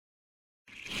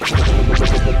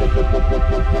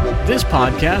This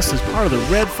podcast is part of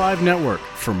the Red 5 Network.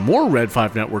 For more Red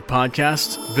 5 Network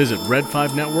podcasts, visit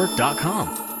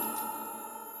red5network.com.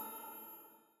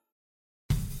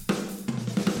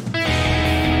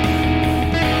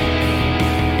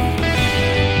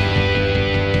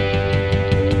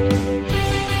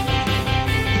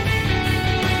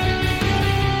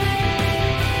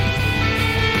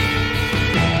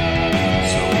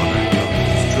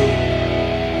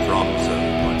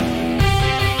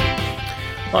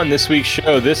 On this week's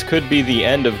show, this could be the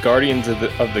end of Guardians of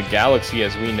the Galaxy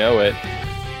as we know it.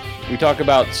 We talk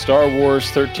about Star Wars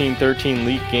 1313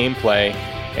 leak gameplay,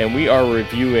 and we are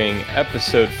reviewing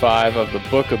Episode 5 of the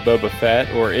Book of Boba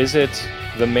Fett, or is it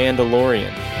The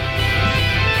Mandalorian?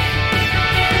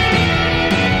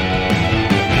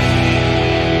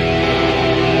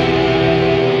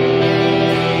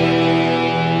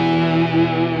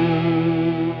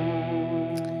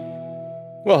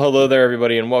 Well, hello there,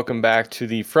 everybody, and welcome back to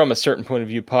the From a Certain Point of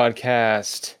View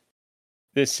podcast.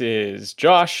 This is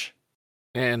Josh.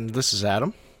 And this is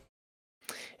Adam.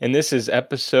 And this is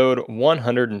episode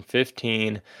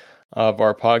 115 of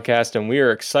our podcast, and we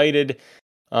are excited.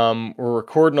 We're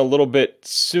recording a little bit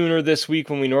sooner this week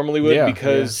than we normally would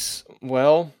because,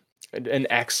 well, an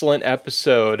excellent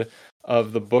episode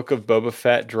of the Book of Boba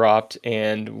Fett dropped,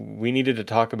 and we needed to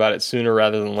talk about it sooner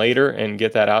rather than later and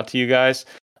get that out to you guys.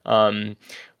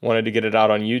 Wanted to get it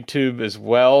out on YouTube as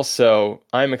well, so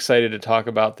I'm excited to talk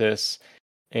about this.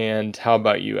 And how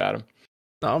about you, Adam?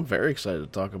 No, I'm very excited to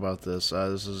talk about this.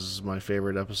 This is my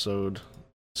favorite episode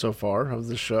so far of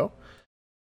the show.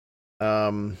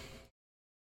 And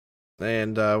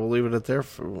we'll leave it at there.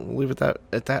 We'll leave it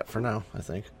at that for now, I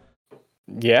think.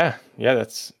 Yeah,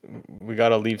 we got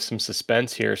to leave some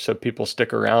suspense here so people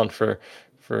stick around for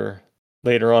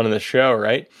later on in the show,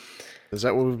 right? Is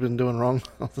that what we've been doing wrong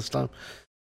all this time?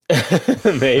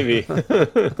 Maybe.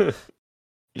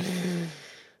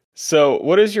 So,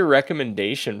 what is your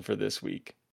recommendation for this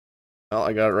week? Well,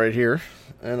 I got it right here,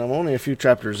 and I'm only a few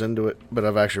chapters into it, but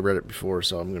I've actually read it before,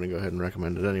 so I'm going to go ahead and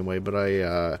recommend it anyway. But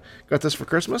I got this for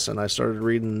Christmas, and I started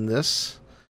reading this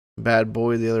bad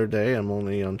boy the other day. I'm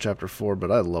only on chapter 4,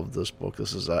 but I love this book.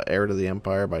 This is Heir to the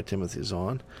Empire by Timothy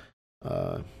Zahn.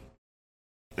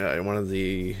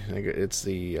 It's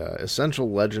the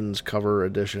Essential Legends cover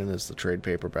edition. It's the trade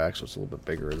paperback, so it's a little bit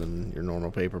bigger than your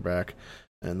normal paperback,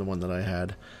 and the one that I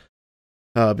had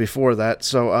before that.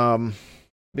 So,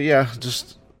 but yeah,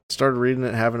 just started reading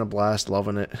it, having a blast,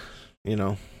 loving it. You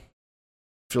know,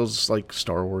 feels like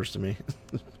Star Wars to me.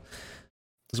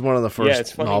 It's one of the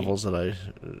first novels that I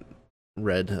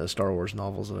read, Star Wars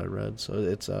novels that I read. So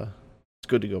it's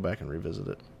good to go back and revisit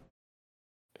it.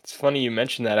 It's funny you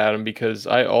mentioned that, Adam, because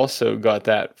I also got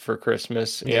that for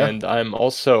Christmas, and I'm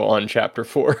also on chapter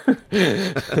 4.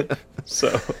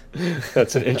 So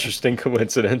that's an interesting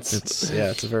coincidence. It's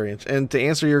a very interesting. And to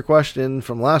answer your question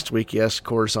from last week, yes,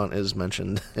 Coruscant is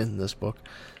mentioned in this book.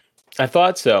 I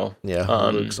thought so. Yeah,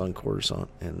 Luke's on Coruscant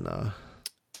in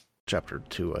chapter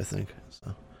 2, I think.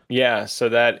 So. Yeah, so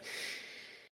that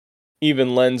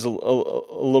even lends a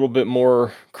little bit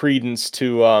more credence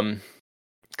to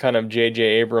kind of J.J.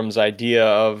 Abrams' idea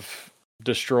of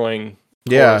destroying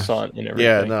Coruscant and everything.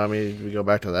 Yeah, no, I mean, if we go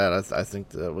back to that, I think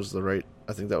that was the right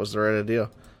idea.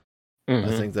 Mm-hmm.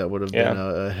 I think that would have been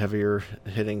a heavier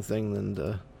hitting thing than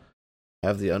to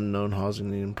have the unknown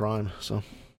Hosnian Prime. So,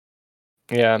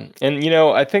 yeah, and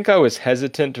I think I was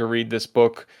hesitant to read this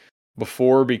book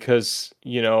before because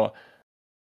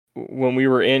when we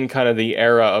were in kind of the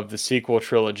era of the sequel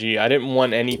trilogy, I didn't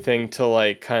want anything to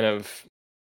like kind of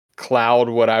cloud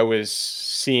what I was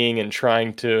seeing and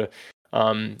trying to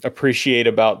appreciate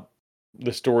about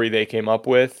the story they came up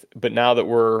with. But now that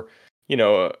we're,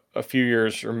 a few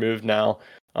years removed now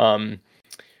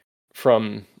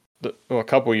from a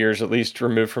couple years at least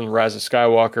removed from the Rise of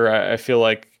Skywalker, I feel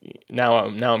like now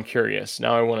I'm curious.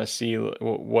 Now I want to see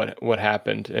what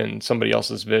happened in somebody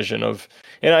else's vision of,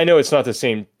 and I know it's not the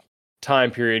same time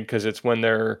period because it's when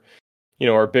they're,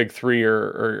 our big three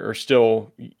are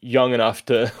still young enough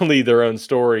to lead their own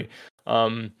story.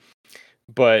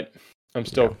 But I'm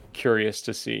still curious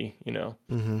to see,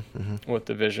 what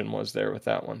the vision was there with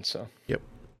that one. So, yep.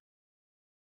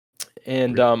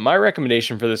 And my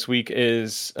recommendation for this week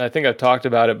is, I think I've talked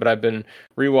about it, but I've been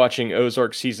rewatching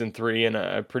Ozark Season 3, and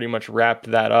I pretty much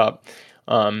wrapped that up.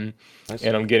 And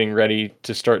I'm getting ready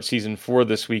to start Season 4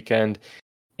 this weekend.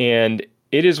 And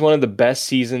it is one of the best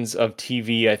seasons of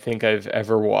TV I think I've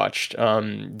ever watched.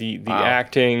 The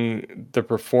acting, the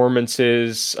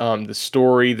performances, the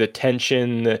story, the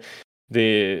tension,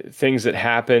 the things that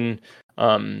happen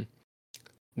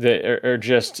that are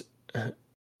just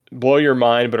blow your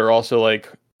mind, but are also like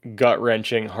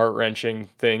gut-wrenching, heart-wrenching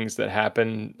things that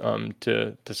happen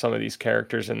to some of these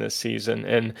characters in this season.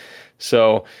 And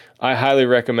so I highly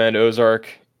recommend Ozark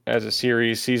as a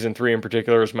series. Season 3 in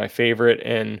particular is my favorite,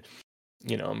 and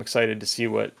I'm excited to see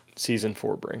what season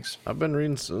 4 brings. I've been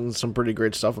reading some pretty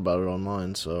great stuff about it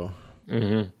online, so.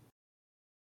 Mm-hmm.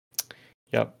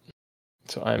 Yep.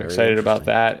 So I'm excited about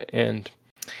that, and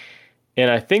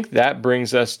I think that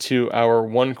brings us to our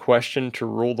one question to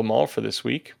rule them all for this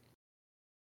week.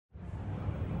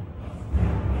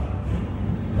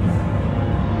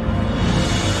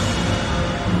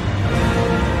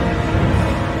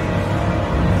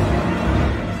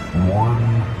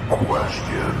 One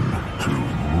question to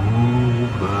rule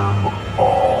them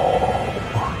all.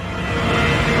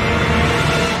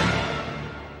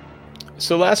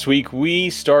 So last week we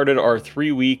started our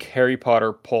 3-week Harry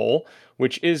Potter poll,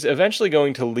 which is eventually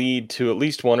going to lead to at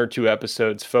least 1 or 2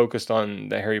 episodes focused on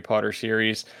the Harry Potter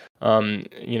series, in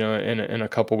a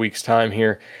couple weeks' time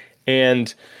here.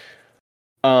 And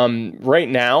right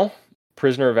now,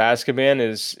 Prisoner of Azkaban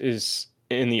is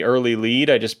in the early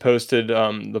lead. I just posted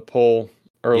the poll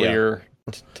earlier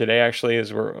today, actually,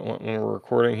 when we're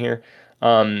recording here.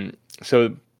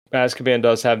 So Azkaban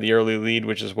does have the early lead,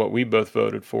 which is what we both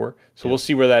voted for. So we'll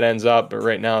see where that ends up. But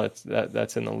right now,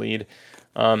 that's in the lead.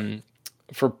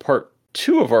 For part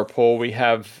 2 of our poll, we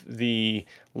have the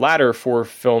latter 4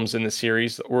 films in the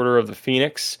series: The Order of the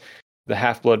Phoenix, The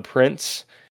Half-Blood Prince,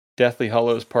 Deathly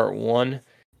Hallows Part 1,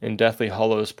 and Deathly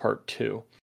Hallows Part 2.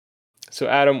 So,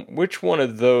 Adam, which one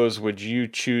of those would you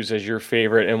choose as your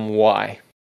favorite, and why?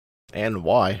 And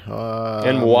why?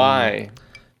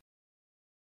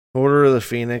 Order of the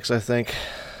Phoenix, I think.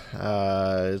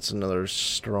 It's another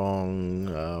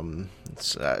strong...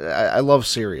 I love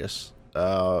Sirius.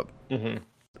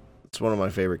 It's one of my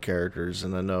favorite characters,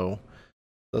 and I know it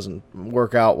doesn't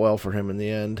work out well for him in the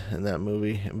end in that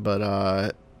movie,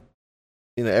 but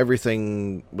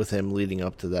everything with him leading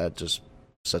up to that just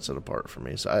sets it apart for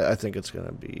me. So I think it's going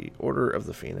to be Order of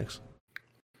the Phoenix.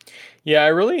 Yeah, I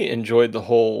really enjoyed the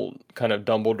whole kind of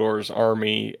Dumbledore's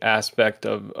army aspect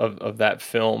of that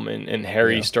film, and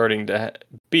Harry starting to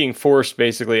being forced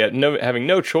basically having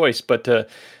no choice but to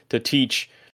teach,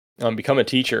 become a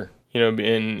teacher.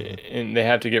 And they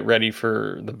have to get ready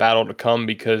for the battle to come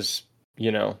because,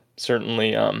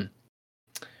 certainly,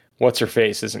 what's her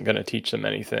face isn't going to teach them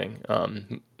anything.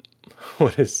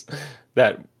 What is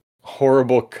that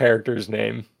horrible character's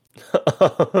name?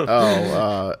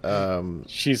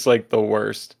 She's like the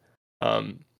worst.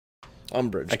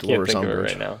 Umbridge. I can't think of it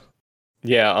right now.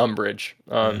 Yeah, Umbridge.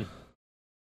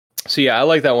 So yeah, I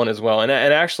like that one as well. And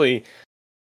actually,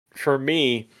 for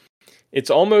me, it's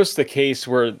almost the case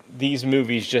where these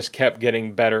movies just kept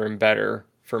getting better and better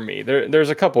for me. There's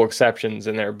a couple exceptions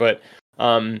in there, but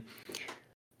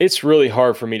it's really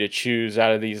hard for me to choose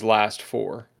out of these last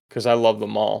 4 because I love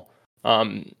them all.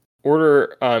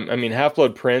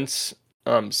 Half-Blood Prince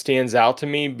stands out to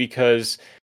me because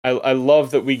I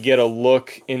love that we get a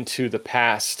look into the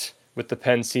past with the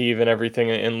Pensieve and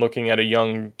everything, and looking at a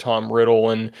young Tom Riddle,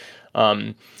 and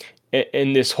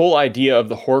this whole idea of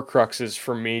the Horcruxes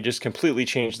for me just completely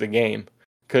changed the game,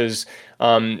 because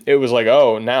it was like,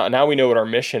 oh, now we know what our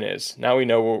mission is. Now we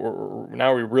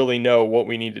really know what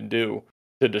we need to do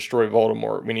to destroy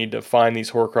Voldemort. We need to find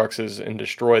these Horcruxes and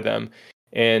destroy them,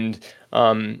 and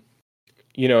and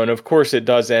of course it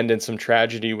does end in some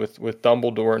tragedy with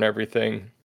Dumbledore and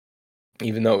everything,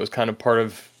 even though it was kind of part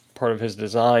of his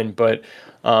design. But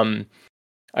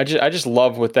I just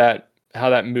love how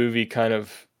that movie kind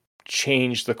of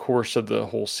changed the course of the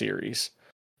whole series.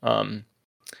 But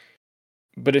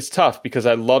it's tough because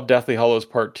I love Deathly Hallows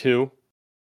Part 2,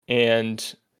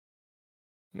 and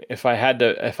if I had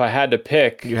to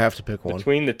pick, you have to pick one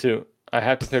between the two. I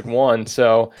have to pick one.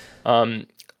 So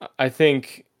I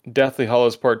think Deathly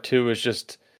Hallows Part 2 is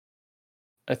just,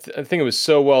 I think it was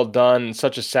so well done,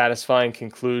 such a satisfying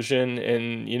conclusion,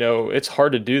 and it's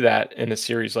hard to do that in a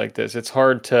series like this. It's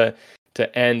hard to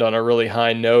end on a really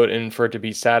high note and for it to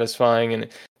be satisfying, and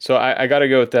so I got to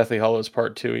go with Deathly Hallows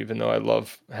Part 2, even though I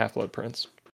love Half-Blood Prince.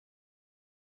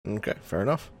 Okay, fair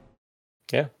enough.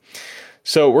 Yeah.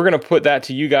 So we're going to put that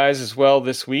to you guys as well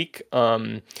this week.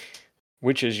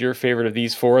 Which is your favorite of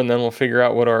these 4, and then we'll figure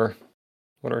out what our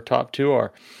top 2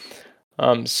 are.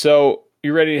 So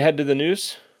you ready to head to the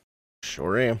news?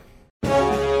 Sure am.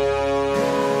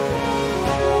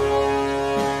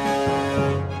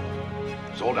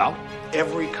 Sold out?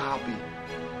 Every copy.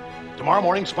 Tomorrow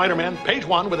morning, Spider-Man, page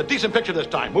 1 with a decent picture this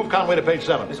time. Move Conway to page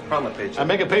 7. There's a problem at page 7. And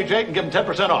make it page 8 and give him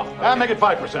 10% off. And make it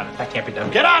 5%. That can't be done.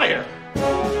 Get out of here!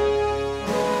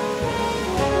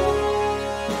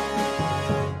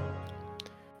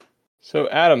 So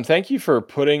Adam, thank you for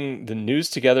putting the news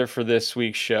together for this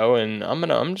week's show, and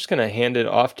I'm just gonna hand it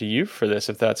off to you for this,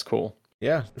 if that's cool.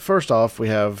 Yeah. First off, we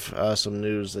have some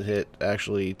news that hit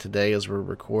actually today as we're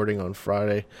recording on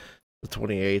Friday, the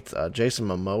 28th. Jason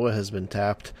Momoa has been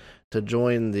tapped to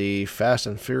join the Fast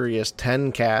and Furious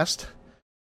 10 cast.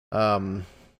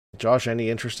 Josh, any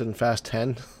interest in Fast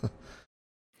 10?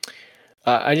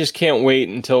 I just can't wait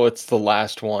until it's the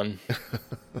last one.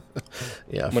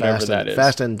 Yeah, whenever that is.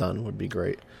 Fast and Done would be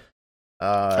great.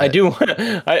 I do want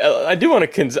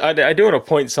to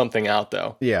point something out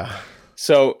though. Yeah.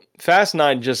 So Fast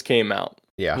 9 just came out.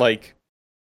 Yeah. Like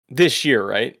this year,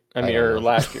 right? I mean, or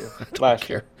last year. Last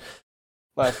year.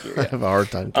 Yeah. I have a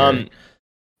hard time caring.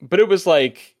 But it was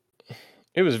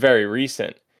very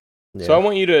recent. Yeah. So I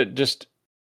want you to just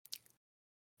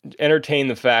entertain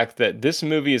the fact that this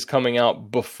movie is coming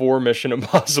out before Mission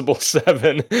Impossible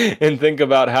 7 and think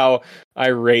about how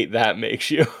irate that makes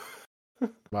you.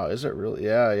 Wow, is it really?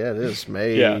 Yeah, it is.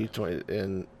 May 20,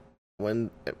 and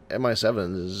when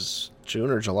MI7 is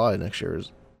June or July next year.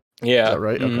 Is that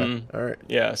right? Mm-hmm. Okay. All right.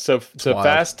 Yeah, so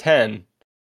Fast 10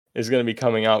 is going to be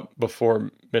coming out before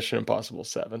Mission Impossible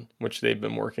 7, which they've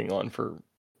been working on for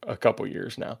a couple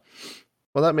years now.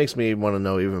 Well, that makes me want to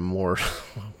know even more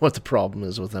what the problem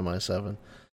is with MI7.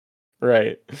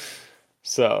 Right.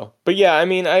 So, but yeah, I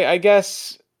mean, I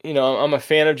guess, I'm a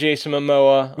fan of Jason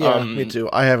Momoa. Yeah, me too.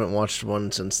 I haven't watched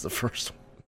one since the first one,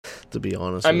 to be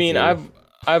honest. I mean,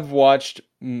 I've watched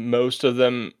most of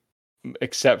them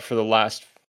except for the last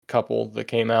couple that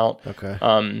came out.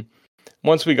 Okay.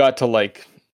 Once we got to like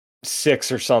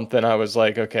 6 or something, I was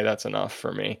like, okay, that's enough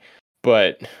for me.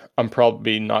 But I'm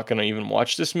probably not going to even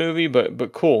watch this movie.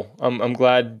 But cool. I'm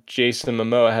glad Jason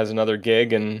Momoa has another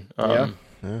gig, and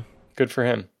good for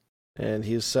him. And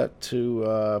he's set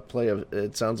to play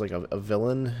it sounds like a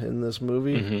villain in this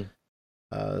movie.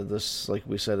 Mm-hmm. This, like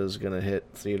we said, is going to hit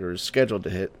theaters, scheduled to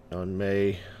hit on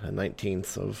May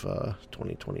 19th of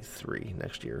 2023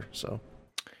 next year. So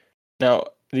now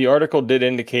the article did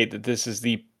indicate that this is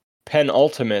the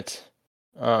penultimate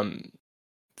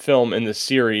film in the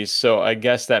series, so I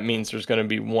guess that means there's going to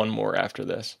be one more after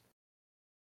this.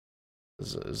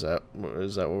 Is that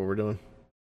what we're doing?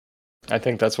 I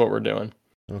think that's what we're doing.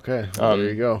 Okay, well, there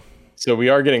you go. So we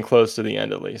are getting close to the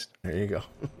end, at least. There you go.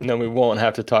 And then we won't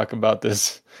have to talk about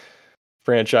this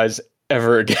franchise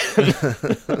ever again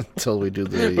until we do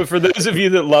the. But for those of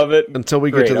you that love it, until we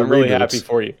get to the I'm reboots. Really happy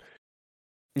for you.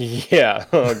 Yeah.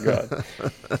 Oh god.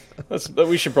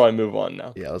 We should probably move on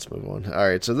now. Yeah, let's move on. All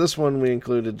right. So this one we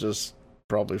included just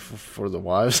probably for the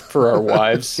wives. For our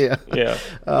wives. Yeah.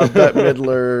 Bette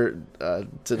Midler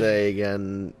today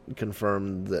again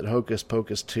confirmed that Hocus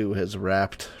Pocus 2 has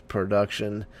wrapped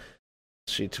production.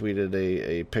 She tweeted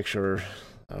a picture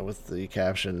with the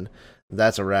caption,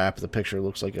 "That's a wrap." The picture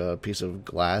looks like a piece of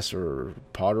glass or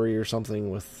pottery or something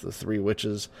with the 3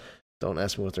 witches. Don't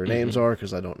ask me what their names are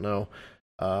because I don't know.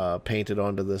 Painted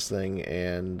onto this thing,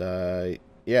 and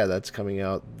that's coming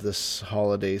out this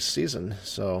holiday season.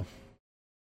 So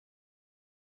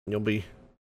you'll be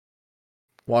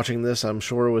watching this, I'm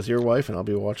sure, with your wife, and I'll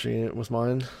be watching it with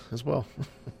mine as well.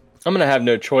 I'm gonna have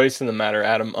no choice in the matter,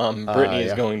 Adam. Brittany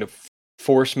is going to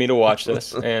force me to watch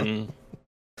this, and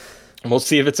we'll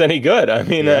see if it's any good. I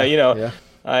mean,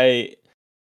 I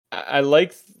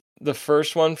like the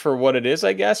first one for what it is,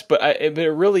 I guess, but it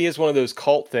really is one of those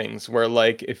cult things where,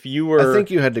 like, if you were, I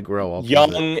think you had to grow up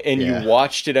young and you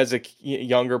watched it as a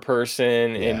younger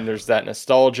person, and there's that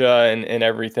nostalgia and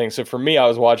everything. So for me, I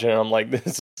was watching it, and I'm like,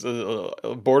 this is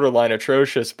borderline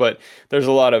atrocious, but there's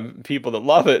a lot of people that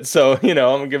love it, so I'm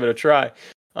gonna give it a try.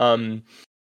 But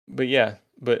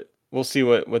we'll see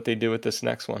what they do with this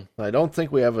next one. I don't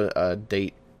think we have a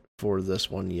date for this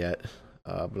one yet.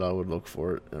 But I would look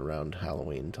for it around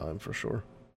Halloween time for sure.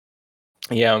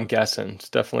 Yeah, I'm guessing. It's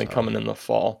definitely coming in the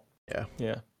fall.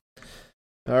 Yeah.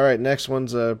 All right, next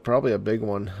one's probably a big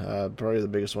one. Probably the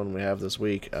biggest one we have this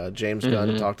week. James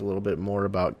Gunn talked a little bit more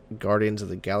about Guardians of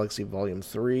the Galaxy Volume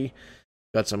 3.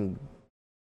 Got some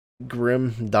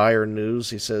grim, dire news.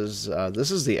 He says, this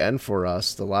is the end for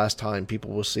us, the last time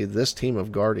people will see this team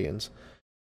of Guardians.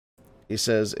 He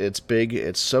says, it's big,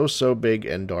 it's so big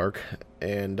and dark,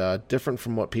 and different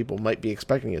from what people might be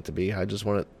expecting it to be. I just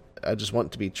want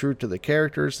it to be true to the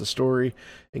characters, the story,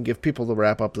 and give people the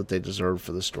wrap-up that they deserve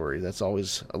for the story. That's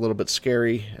always a little bit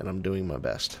scary, and I'm doing my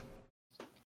best.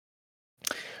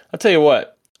 I'll tell you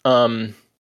what, when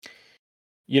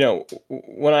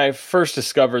I first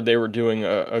discovered they were doing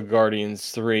a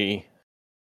Guardians 3,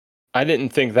 I didn't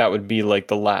think that would be like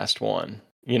the last one.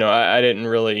 I didn't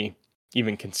really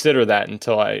even consider that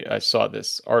until I saw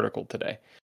this article today.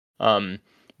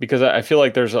 because I feel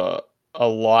like there's a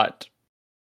lot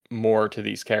more to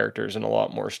these characters and a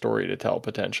lot more story to tell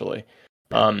potentially.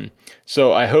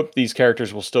 So I hope these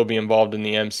characters will still be involved in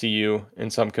the MCU in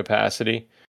some capacity.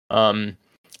 And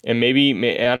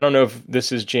maybe I don't know if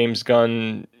this is James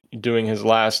Gunn doing his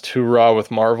last hoorah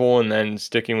with Marvel and then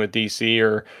sticking with DC,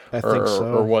 or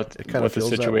what the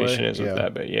situation is with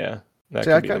that. But yeah,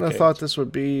 I kind of thought this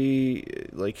would be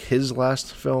like his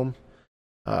last film.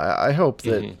 I hope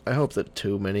that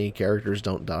too many characters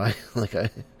don't die.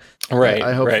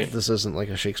 I hope that this isn't like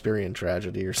a Shakespearean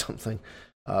tragedy or something.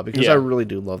 Because I really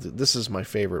do love it. This is my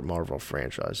favorite Marvel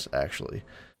franchise, actually.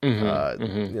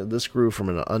 This grew from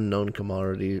an unknown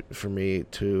commodity for me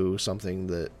to something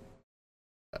that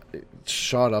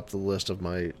shot up the list of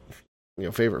my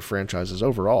favorite franchises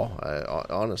overall.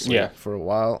 Honestly, for a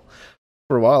while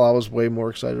I was way more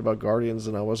excited about Guardians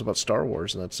than I was about Star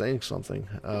Wars, and that's saying something.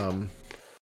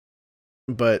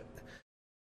 But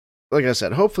like I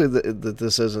said, hopefully that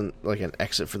this isn't like an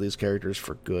exit for these characters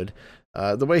for good.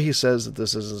 The way he says that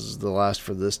this is the last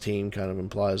for this team kind of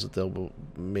implies that there will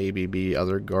maybe be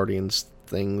other Guardians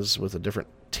things with a different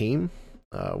team,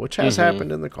 which has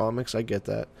happened in the comics. I get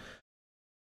that.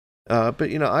 But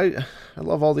I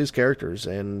love all these characters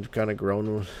and kind of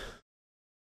grown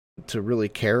to really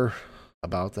care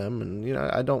about them, and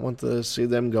I don't want to see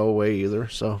them go away either.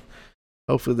 So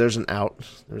hopefully there's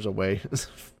a way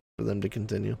for them to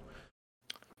continue.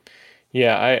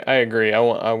 Yeah, I agree. I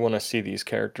want to see these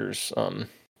characters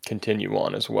continue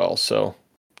on as well. So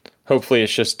hopefully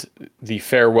it's just the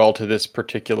farewell to this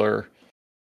particular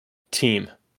team,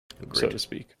 so to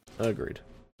speak. Agreed.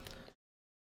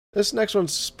 This next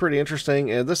one's pretty interesting.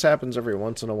 This happens every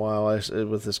once in a while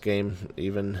with this game,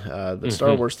 even. The Star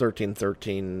Wars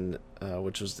 1313,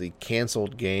 which was the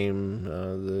canceled game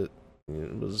that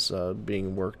was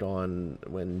being worked on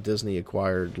when Disney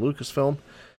acquired Lucasfilm.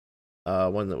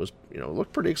 One that was,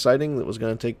 looked pretty exciting, that was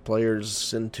going to take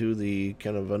players into the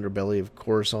kind of underbelly of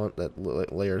Coruscant, that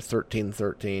layer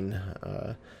 1313,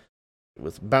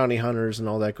 with bounty hunters and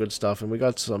all that good stuff. And we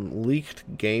got some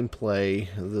leaked gameplay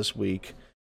this week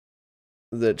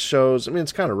that shows,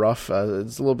 it's kind of rough.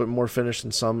 It's a little bit more finished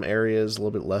in some areas, a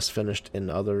little bit less finished in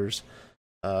others.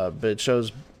 But it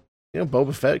shows,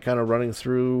 Boba Fett kind of running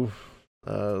through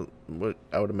what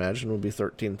I would imagine would be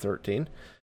 1313.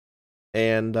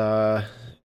 And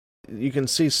you can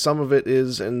see some of it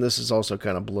is, and this is also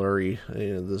kind of blurry.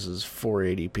 This is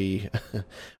 480p.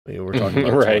 We're talking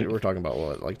about we're talking about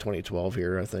what, like 2012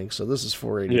 here, I think. So this is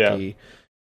 480p.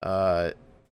 It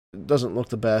doesn't look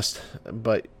the best,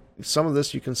 but some of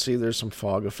this you can see there's some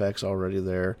fog effects already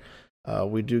there.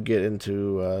 We do get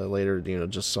into later,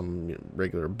 just some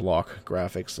regular block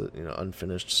graphics, that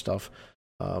unfinished stuff.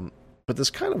 But this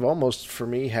kind of almost for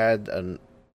me had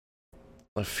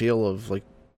a feel of like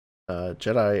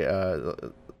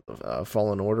Jedi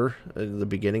Fallen Order, the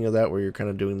beginning of that, where you're kind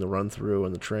of doing the run through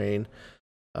and the train.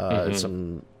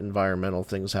 Some environmental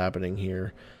things happening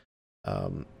here.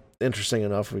 Interesting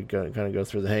enough, we kind of go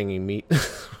through the hanging meat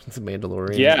with the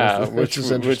Mandalorian. Yeah, which is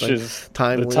interesting. Which is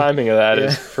timely. The timing of that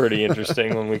is pretty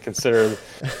interesting when we consider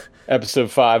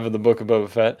episode 5 of the Book of Boba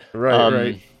Fett.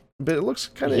 Right. But it looks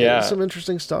kind of some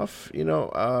interesting stuff.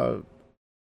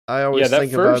 I always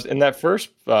think that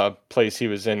first place he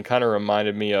was in kind of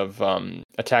reminded me of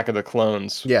Attack of the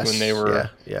Clones. Yes, when they were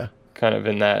kind of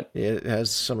in that. Yeah, it has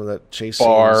some of that chase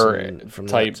bar from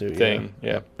type that too. thing.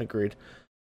 Yeah, agreed.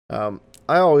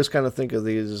 I always kind of think of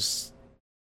these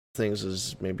things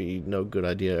as maybe no good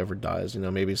idea ever dies.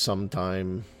 Maybe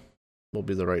sometime will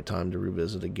be the right time to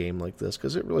revisit a game like this,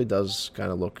 because it really does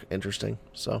kind of look interesting.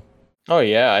 So. Oh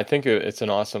yeah, I think it's an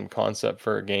awesome concept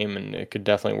for a game, and it could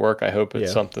definitely work. I hope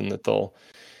it's something that they'll,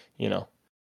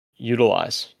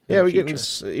 utilize. Yeah, we get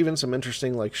even some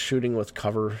interesting like shooting with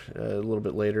cover a little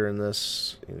bit later in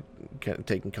this,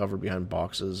 taking cover behind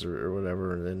boxes or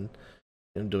whatever, and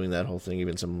then doing that whole thing.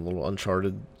 Even some little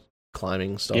Uncharted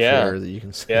climbing stuff there that you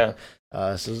can see. Yeah,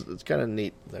 so it's kind of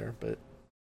neat there, but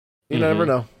you never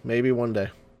know. Maybe one day.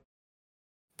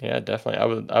 Yeah,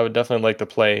 definitely. I would definitely like to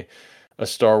play a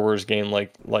Star Wars game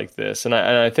like this, and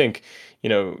I think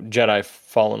Jedi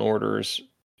Fallen Order's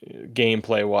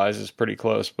gameplay wise is pretty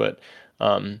close, but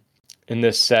in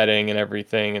this setting and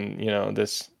everything, and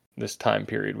this time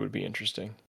period would be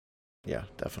interesting. Yeah,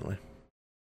 definitely.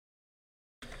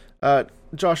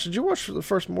 Josh, did you watch the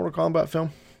first Mortal Kombat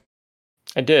film?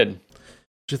 I did. What'd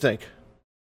you think?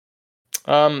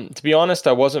 To be honest,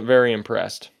 I wasn't very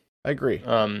impressed. I agree.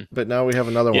 But now we have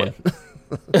another one.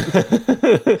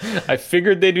 I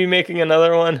figured they'd be making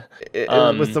another one.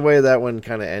 With the way that one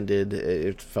kind of ended,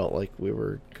 it felt like we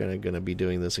were going to be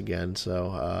doing this again.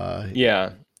 So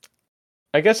yeah,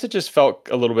 I guess it just felt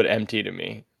a little bit empty to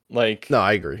me. Like, no,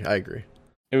 I agree.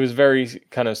 It was very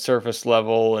kind of surface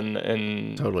level,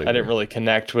 and Totally I didn't really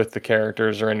connect with the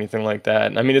characters or anything like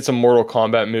that. I mean, it's a Mortal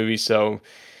Kombat movie, so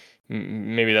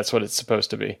maybe that's what it's supposed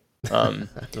to be.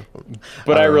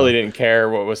 But I really didn't care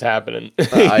what was happening.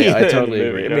 I totally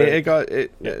agree. Movie, I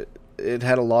mean, it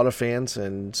had a lot of fans,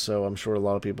 and so I'm sure a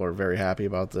lot of people are very happy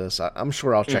about this. I'm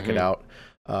sure I'll check it out.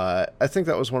 I think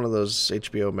that was one of those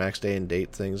HBO Max day and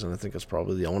date things, and I think it's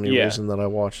probably the only reason that I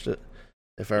watched it,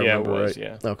 if I remember right.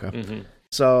 Yeah. Okay.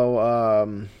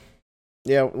 So,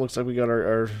 it looks like we got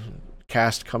our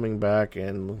cast coming back,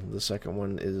 and the second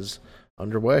one is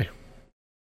underway.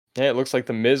 Yeah, it looks like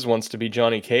The Miz wants to be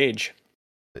Johnny Cage.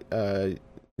 Yeah,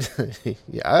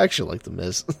 I actually like The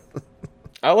Miz.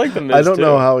 I like The Miz, I don't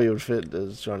know how he would fit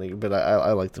as Johnny, but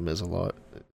I like The Miz a lot.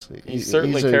 He's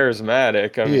certainly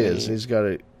charismatic. I mean, he is. He's got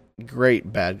a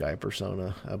great bad guy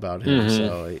persona about him.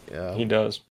 So he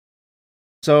does.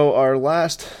 So our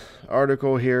last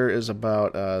article here is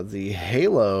about the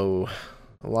Halo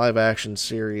live action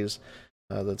series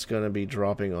that's going to be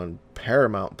dropping on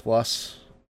Paramount Plus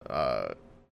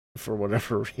for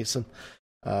whatever reason.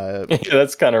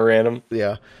 That's kind of random.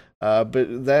 Yeah. But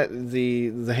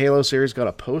the Halo series got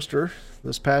a poster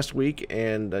this past week,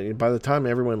 and by the time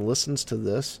everyone listens to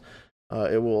this,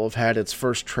 it will have had its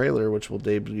first trailer, which will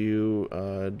debut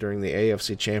during the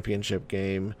AFC Championship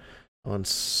game on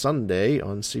Sunday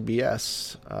on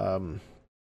CBS.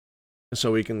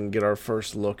 So we can get our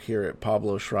first look here at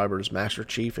Pablo Schreiber's Master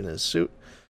Chief in his suit.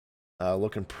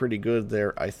 Looking pretty good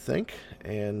there, I think.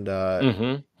 And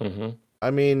I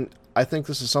mean, I think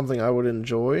this is something I would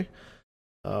enjoy.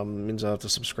 Means I have to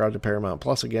subscribe to Paramount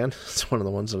Plus again. It's one of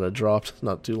the ones that I dropped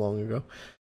not too long ago.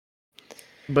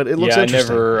 But it looks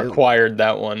interesting. I never acquired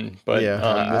that one. But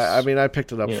I mean, I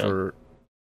picked it up for.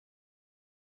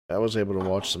 I was able to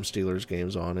watch some Steelers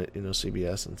games on it,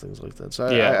 CBS and things like that. So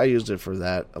I used it for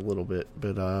that a little bit.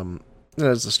 But it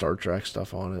has the Star Trek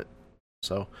stuff on it.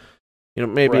 So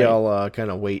maybe I'll kind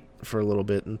of wait for a little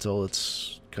bit until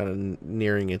it's kind of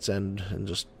nearing its end and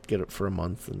just get it for a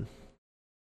month and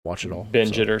watch it all.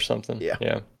 Binge it or something.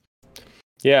 Yeah.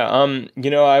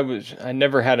 I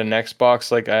never had an Xbox.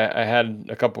 Like I had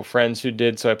a couple friends who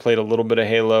did, so I played a little bit of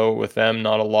Halo with them,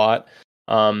 not a lot.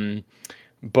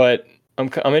 But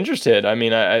I'm interested. I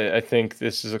mean, I think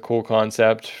this is a cool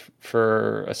concept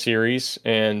for a series,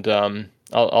 and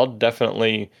I'll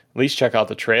definitely at least check out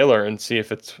the trailer and see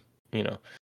if it's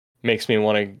makes me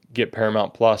want to get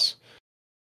Paramount Plus.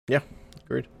 Yeah,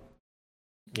 agreed.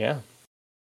 Yeah.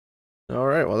 All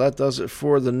right, well, that does it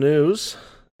for the news.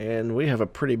 And we have a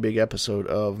pretty big episode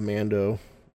of Mando.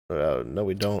 No,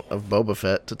 we don't, of Boba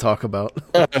Fett to talk about.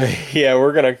 Yeah,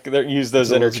 we're going to use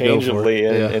those interchangeably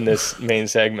in this main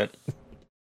segment.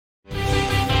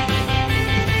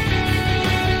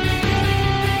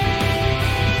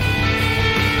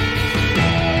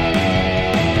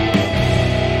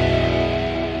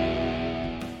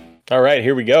 All right,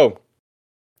 here we go.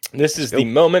 This is the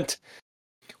moment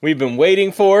we've been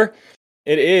waiting for.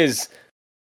 It is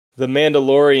The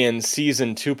Mandalorian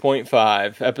Season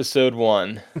 2.5, Episode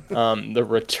 1, The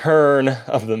Return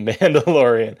of the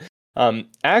Mandalorian.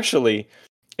 Actually,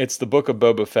 it's the Book of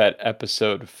Boba Fett,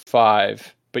 Episode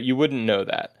 5, but you wouldn't know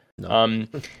that. No.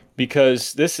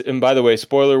 Because this, and by the way,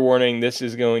 spoiler warning, this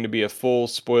is going to be a full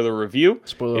spoiler review.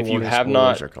 Spoilers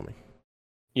are coming.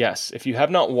 Yes, if you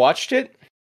have not watched it,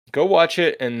 go watch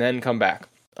it and then come back.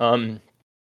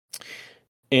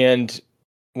 And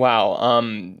wow,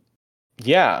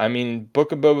 yeah, I mean,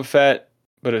 Book of Boba Fett,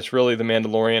 but it's really The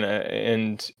Mandalorian,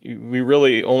 and we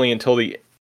really only it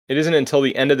isn't until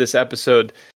the end of this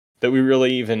episode that we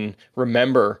really even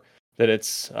remember that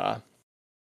it's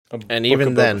and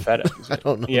even then, I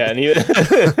don't know. Yeah, and even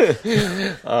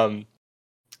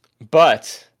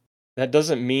but that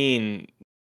doesn't mean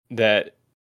that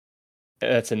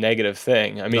that's a negative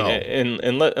thing. I mean, no.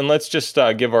 and let's just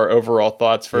give our overall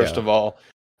thoughts first of all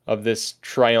of this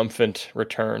triumphant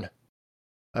return.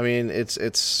 I mean,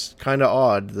 it's kind of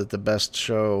odd that the best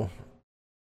show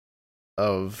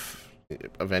of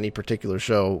any particular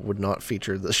show would not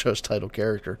feature the show's title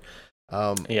character.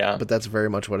 But that's very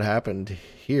much what happened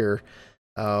here.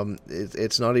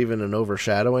 It's not even an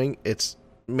overshadowing. It's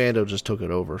Mando just took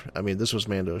it over. I mean, this was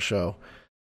Mando's show.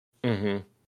 Mm-hmm.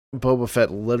 Boba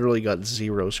Fett literally got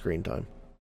 0 screen time,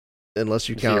 unless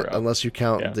you count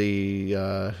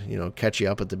the catch you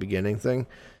up at the beginning thing.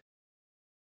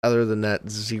 Other than that,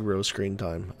 0 screen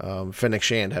time. Fennec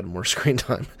Shand had more screen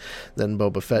time than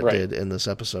Boba Fett did in this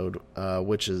episode,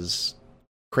 which is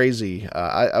crazy.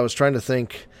 I was trying to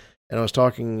think, and I was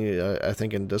talking, I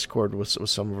think in Discord with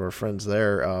some of our friends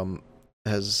there.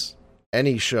 has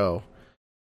any show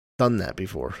done that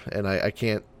before, and I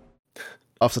can't,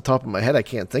 off the top of my head, I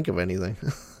can't think of anything.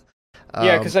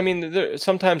 Yeah, because I mean,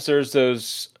 sometimes there's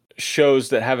those shows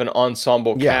that have an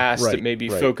ensemble cast that maybe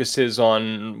focuses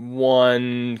on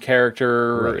one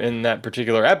character in that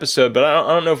particular episode, but I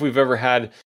don't know if we've ever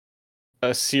had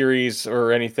a series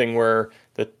or anything where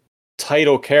the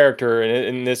title character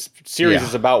in this series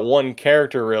is about one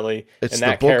character, really. It's and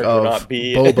that the book character of not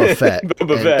be Boba Fett.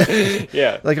 Boba Fett.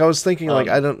 Yeah. Like, I was thinking, like,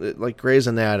 I don't, like, Grey's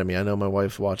Anatomy, I know my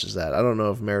wife watches that. I don't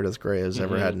know if Meredith Grey has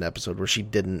ever had an episode where she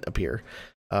didn't appear.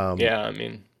 Yeah, I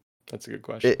mean, that's a good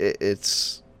question.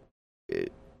 It's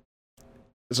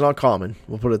not common,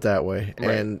 we'll put it that way. Right.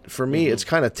 And for me, it's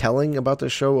kind of telling about the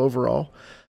show overall,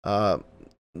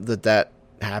 that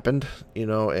happened, you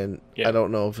know, and I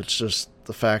don't know if it's just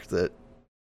the fact that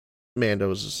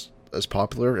Mando's as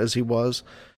popular as he was,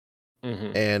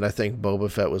 and I think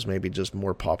Boba Fett was maybe just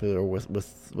more popular with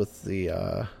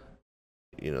the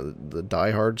you know, the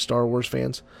diehard Star Wars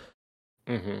fans.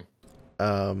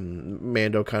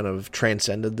 Mando kind of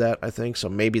transcended that, I think, so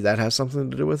maybe that has something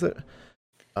to do with it.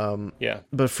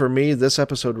 But for me, this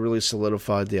episode really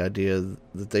solidified the idea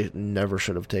that they never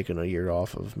should have taken a year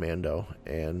off of Mando.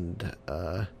 And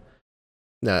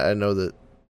now I know that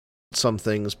some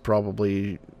things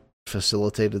probably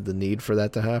facilitated the need for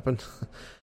that to happen.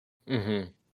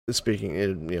 Speaking,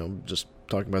 you know, just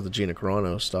talking about the Gina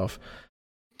Carano stuff.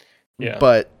 Yeah.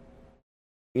 But,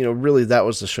 you know, really that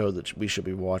was the show that we should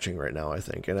be watching right now, I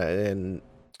think. And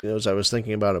you know, as I was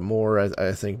thinking about it more,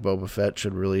 I think Boba Fett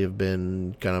should really have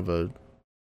been kind of a,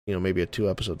 you know, maybe a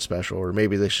 2-episode special, or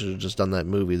maybe they should have just done that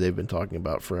movie they've been talking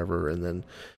about forever and then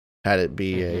had it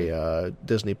be a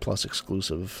Disney Plus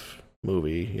exclusive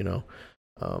movie, you know,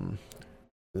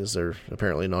 because they're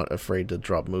apparently not afraid to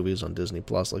drop movies on Disney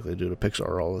Plus like they do to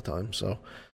Pixar all the time. So,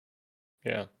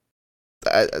 yeah.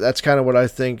 That's kind of what I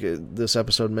think this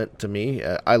episode meant to me.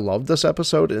 I loved this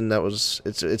episode, and that was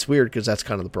it's weird because that's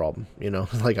kind of the problem, you know.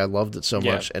 Like, I loved it so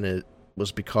much, and it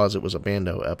was because it was a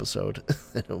Mando episode,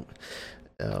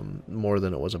 more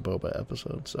than it was a Boba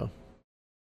episode. So,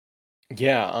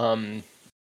 yeah,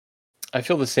 I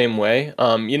feel the same way.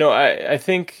 You know, I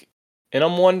think, and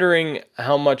I'm wondering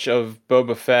how much of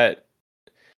Boba Fett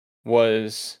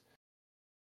was.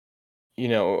 You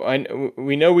know,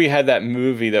 we know we had that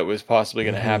movie that was possibly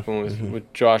going to happen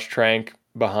with Josh Trank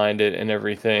behind it and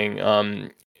everything.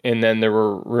 And then there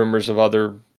were rumors of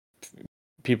other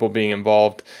people being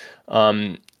involved.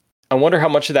 I wonder how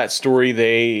much of that story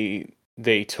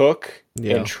they took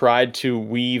and tried to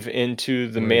weave into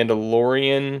the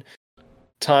Mandalorian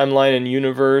timeline and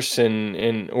universe,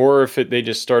 and or if they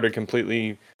just started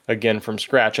completely again from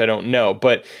scratch. I don't know,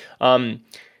 but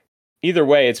either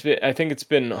way, I think it's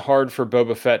been hard for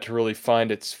Boba Fett to really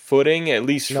find its footing, at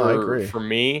least for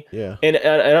me. Yeah. And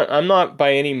I'm not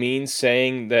by any means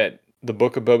saying that the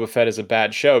Book of Boba Fett is a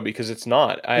bad show, because it's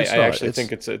not. I actually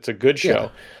think it's a good show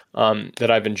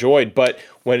that I've enjoyed. But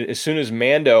as soon as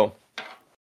Mando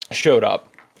showed up,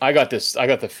 I got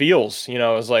the feels. You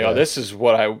know, I was like, oh, this is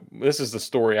the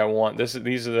story I want.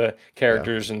 These are the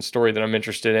characters and story that I'm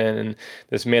interested in, and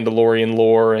this Mandalorian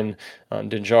lore and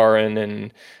Din Djarin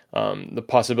and the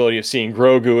possibility of seeing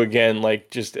Grogu again. Like,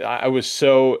 just I was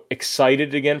so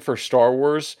excited again for Star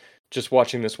Wars just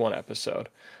watching this one episode.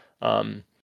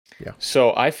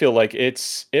 So I feel like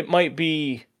it might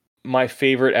be my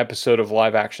favorite episode of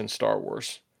live action Star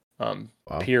Wars.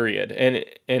 Period.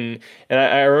 And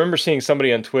I remember seeing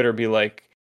somebody on Twitter be like,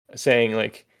 saying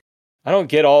like, I don't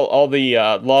get all the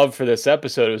love for this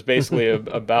episode. It was basically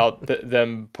about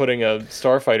them putting a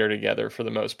starfighter together for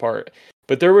the most part.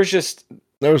 But there was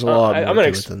a lot more to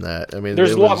it than that. I mean,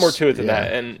 there's a lot more to it than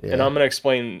that, and I'm going to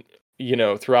explain, you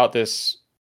know, throughout this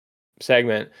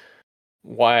segment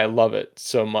why I love it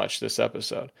so much, this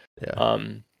episode.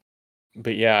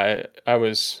 But yeah, I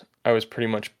was pretty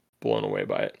much blown away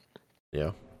by it.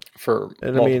 Yeah. For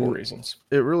multiple reasons.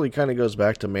 It really kind of goes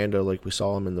back to Mando, like we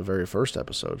saw him in the very first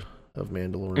episode of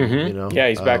Mandalorian, you know? Yeah,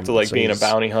 he's back to like being a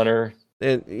bounty hunter.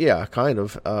 And yeah, kind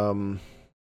of. And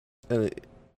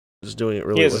just doing it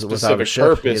really without a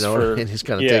ship, you know, and he's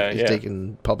kind of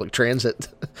taking public transit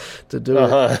to do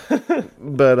it.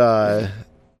 But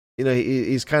you know,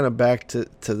 he's kind of back to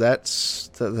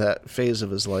that phase of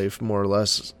his life, more or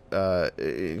less.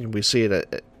 We see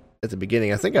it at the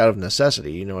beginning, I think out of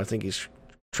necessity. You know, I think he's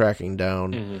tracking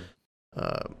down,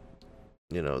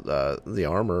 you know, the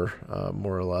armor,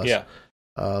 more or less. Yeah.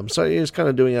 So he's kind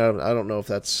of doing it. I don't know if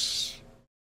that's,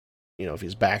 you know, if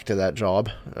he's back to that job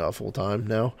full time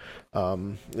now.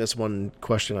 That's one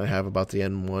question I have about the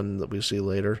N1 that we see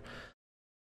later.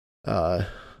 You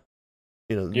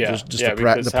just the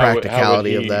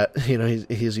practicality of that.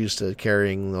 He's used to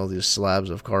carrying all these slabs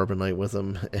of carbonite with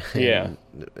him. And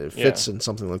it fits in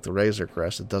something like the Razor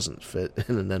Crest. It doesn't fit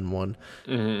in an N1,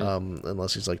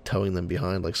 unless he's like towing them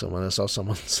behind, like I saw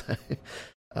someone say.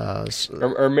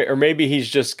 Or maybe he's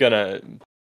just gonna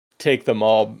take them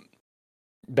all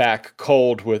back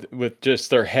cold with just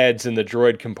their heads in the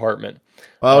droid compartment.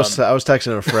 Well, I was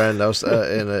texting a friend.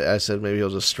 And I said maybe he'll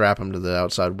just strap him to the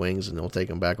outside wings and he'll take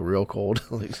him back real cold,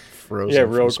 like frozen. Yeah,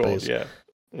 real space. cold.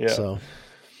 Yeah. So,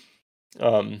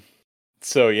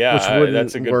 which wouldn't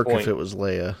that's a good work point. if it was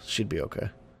Leia. She'd be okay.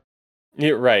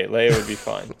 Yeah, right. Leia would be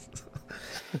fine.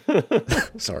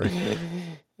 Sorry.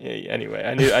 Yeah. Anyway,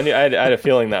 I had a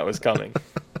feeling that was coming.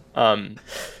 But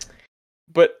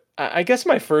I guess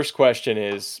my first question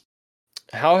is,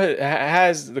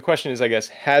 has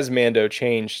Mando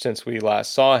changed since we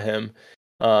last saw him,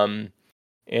 and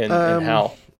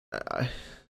how?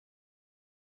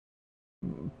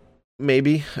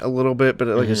 Maybe a little bit, but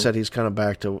like I said, he's kind of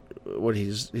back to what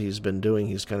he's been doing.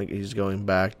 He's going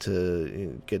back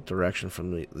to get direction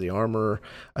from the armor.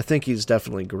 I think he's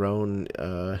definitely grown,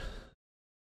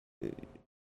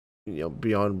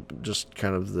 beyond just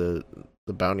kind of the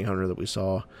bounty hunter that we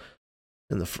saw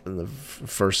in the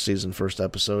first season, first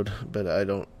episode. But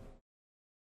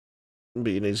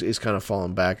he's kind of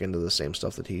fallen back into the same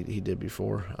stuff that he did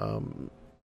before,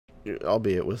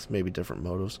 albeit with maybe different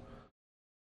motives.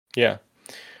 Yeah.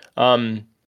 I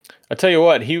tell you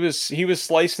what, he was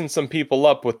slicing some people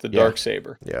up with the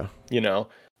Darksaber. Yeah.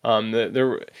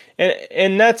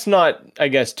 And that's not, I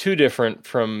guess, too different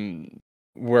from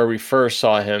where we first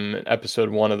saw him in episode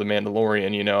 1 of The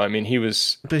Mandalorian. I mean, he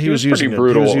was pretty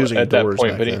brutal at that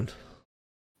point, but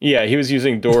he was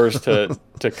using doors to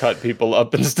cut people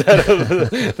up instead of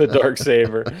the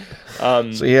Darksaber.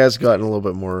 So he has gotten a little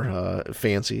bit more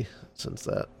fancy since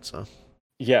that. So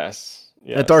yes,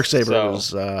 that Darksaber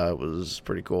was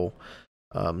pretty cool.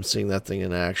 Seeing that thing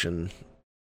in action,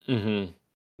 the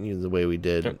way we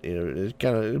did, it's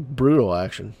kind of brutal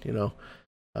action.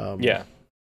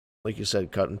 Like you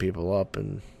said, cutting people up,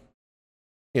 and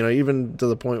even to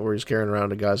the point where he's carrying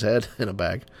around a guy's head in a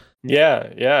bag. Yeah,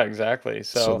 exactly.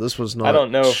 So this was not, I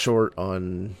don't know, short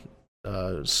on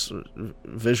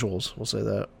visuals. We'll say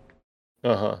that.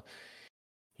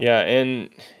 Yeah,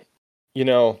 and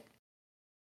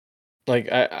like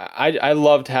I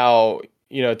loved how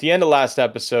at the end of last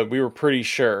episode we were pretty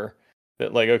sure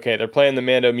that, like, okay, they're playing the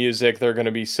Mando music. They're going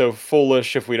to be so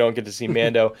foolish if we don't get to see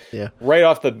Mando. Yeah. Right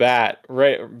off the bat,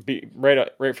 right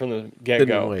from the get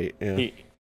go. Wait.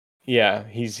 Yeah.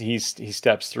 He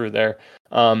steps through there,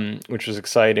 which was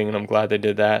exciting, and I'm glad they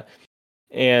did that.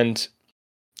 And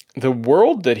the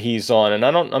world that he's on, and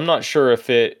I'm not sure if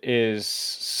it is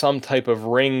some type of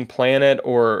ring planet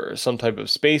or some type of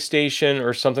space station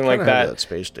or something like that. That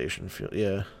space station feel,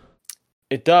 yeah.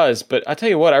 It does, but I tell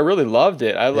you what, I really loved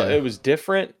it. It was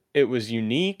different. It was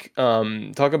unique.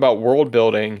 Talk about world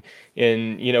building,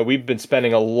 and we've been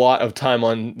spending a lot of time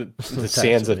on the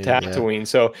sands of Tatooine. Yeah.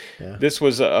 So this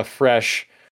was a fresh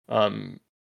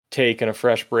take and a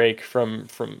fresh break from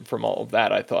all of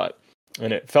that, I thought,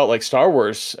 and it felt like Star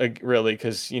Wars, really,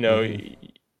 because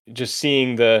just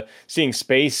seeing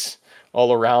space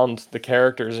all around the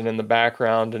characters and in the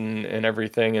background and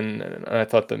everything, and I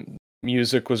thought the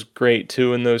music was great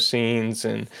too in those scenes,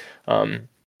 and I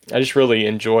just really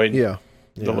enjoyed the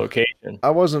location.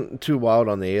 I wasn't too wild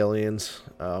on the aliens.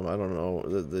 I don't know,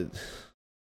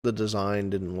 the design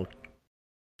didn't look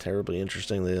terribly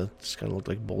interesting. They just kind of looked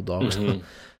like bulldogs.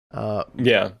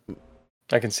 Yeah,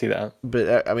 I can see that.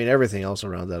 But I mean, everything else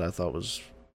around that I thought was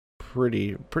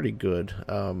pretty good.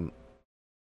 The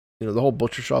whole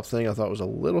butcher shop thing I thought was a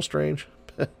little strange,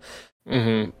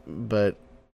 but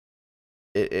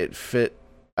it fit.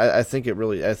 I think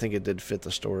it did fit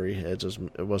the story. It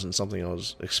wasn't something I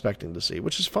was expecting to see,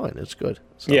 which is fine. It's good.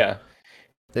 So yeah.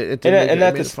 At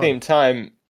the same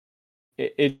time,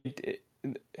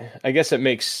 I guess it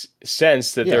makes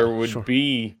sense that there would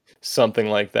be something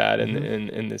like that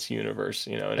in this universe,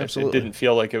 and it didn't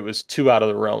feel like it was too out of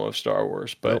the realm of Star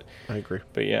Wars. But nope, I agree.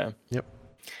 But yeah. Yep.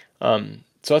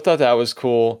 So I thought that was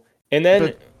cool. And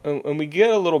then when we get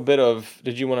a little bit of,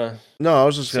 did you want to? No, I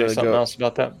was just going to say something else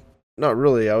about that. Not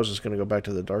really. I was just going to go back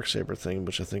to the Darksaber thing,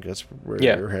 which I think that's where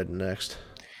you're heading next.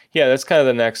 Yeah, that's kind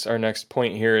of our next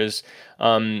point here is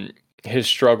his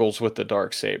struggles with the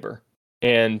Darksaber,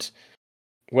 and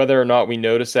whether or not we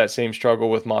notice that same struggle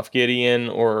with Moff Gideon,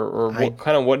 or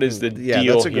what is the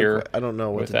deal here? I don't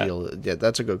know what the deal is. Yeah,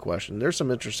 that's a good question. There's some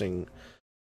interesting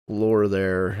lore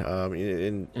there.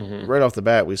 Right off the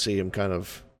bat, we see him kind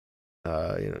of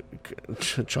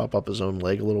chop up his own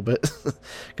leg a little bit,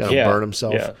 kind of burn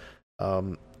himself. Yeah.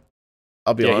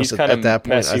 I'll be honest. At that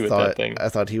point, I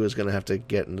thought he was going to have to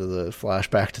get into the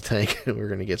flashback to Tank, and we were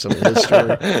going to get some of his story,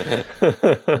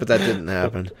 but that didn't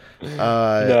happen.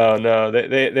 No,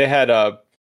 they had a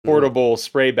portable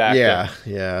spray back.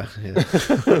 Yeah.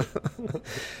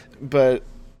 But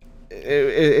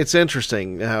it's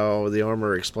interesting how the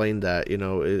armor explained that.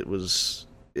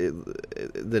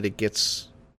 That it gets.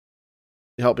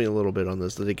 Help me a little bit on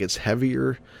this. That it gets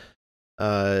heavier.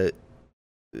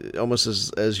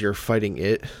 Almost as you're fighting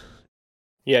it.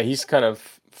 Yeah, he's kind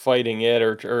of fighting it,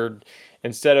 or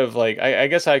instead of like, I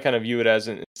guess I kind of view it as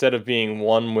instead of being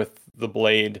one with the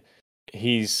blade,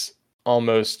 he's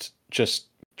almost just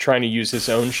trying to use his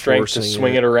own strength to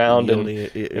swing it around and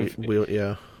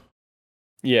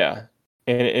yeah,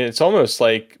 and it's almost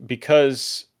like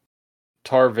because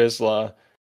Tar Vizsla,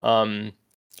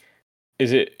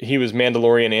 he was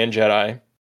Mandalorian and Jedi,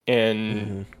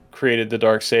 and created the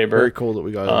Darksaber. Very cool that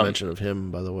we got a mention of him,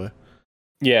 by the way.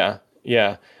 Yeah.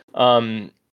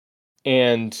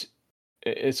 And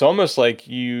it's almost like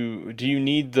you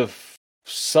need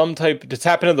some type to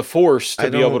tap into the Force to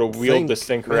be able to wield this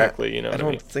thing correctly. I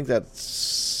don't think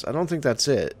that's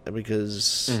it,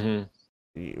 because I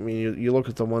mean, you look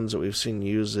at the ones that we've seen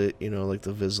use it, like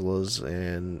the Vizslas,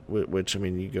 and which, I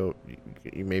mean, you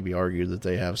maybe argue that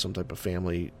they have some type of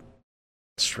family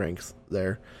strength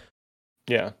there.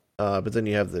 Yeah. But then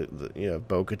you have the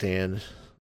Bo-Katan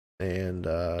and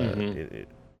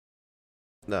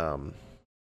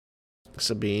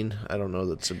Sabine. I don't know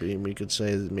that Sabine. We could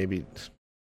say that maybe.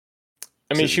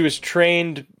 I mean, she was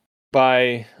trained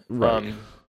by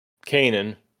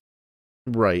Kanan,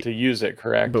 right, to use it,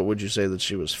 correct? But would you say that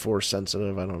she was Force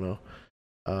sensitive? I don't know.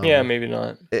 Yeah, maybe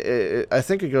not. I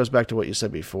think it goes back to what you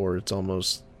said before. It's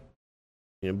almost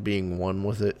being one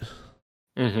with it,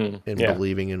 and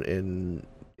believing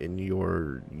in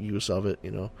your use of it.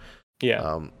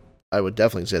 Yeah. I would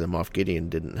definitely say that Moff Gideon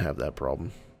didn't have that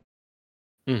problem.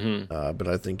 But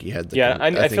I think he had the. Yeah,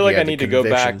 I feel like I need to go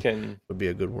back and. Would be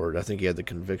a good word. I think he had the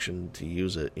conviction to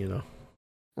use it.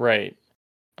 Right.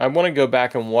 I want to go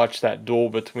back and watch that duel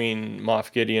between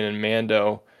Moff Gideon and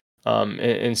Mando,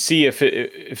 and see if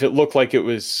it looked like it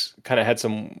was kind of had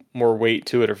some more weight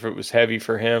to it, or if it was heavy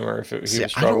for him, or if he was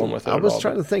struggling with it. I was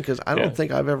trying to think, because I don't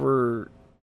think I've ever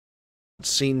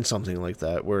seen something like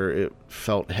that where it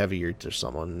felt heavier to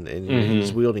someone, and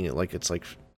he's wielding it like it's like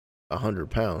 100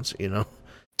 pounds.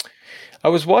 I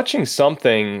was watching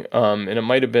something, and it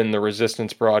might have been the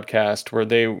Resistance broadcast, where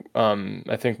they,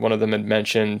 I think one of them had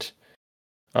mentioned,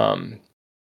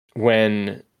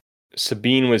 when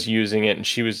Sabine was using it and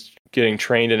she was getting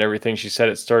trained and everything, she said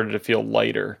it started to feel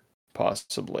lighter,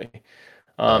 possibly.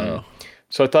 So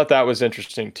I thought that was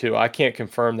interesting too. I can't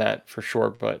confirm that for sure,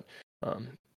 but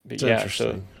it's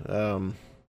interesting.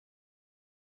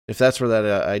 If that's where that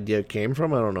idea came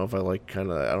from, I don't know if I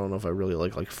don't know if I really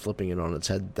like flipping it on its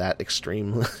head that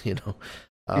extreme,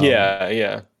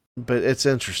 Yeah. But it's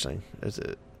interesting.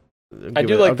 I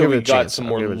do like that we got some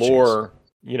more lore,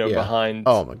 behind.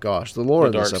 Oh my gosh, the lore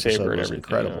in this episode was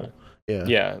incredible.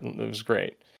 Yeah, it was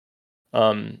great.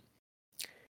 And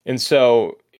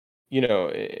so,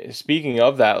 speaking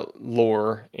of that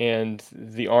lore, and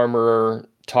the Armorer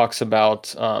talks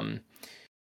about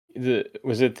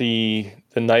was it the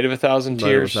Night of a Thousand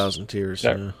Tears? Night of a Thousand Tears.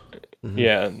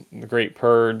 Yeah, the Great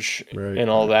Purge, and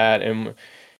all that, and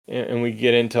we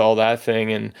get into all that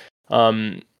thing,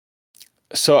 and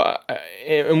so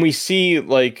and we see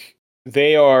like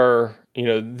they are,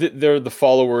 they're the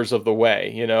followers of the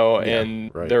way,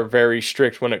 and they're very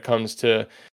strict when it comes to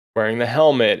wearing the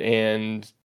helmet and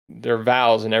their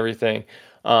vows and everything.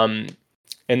 And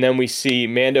then we see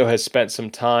Mando has spent some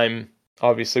time,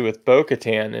 obviously, with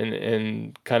Bo-Katan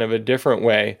in kind of a different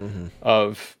way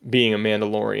of being a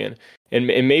Mandalorian. And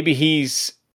maybe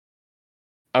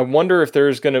I wonder if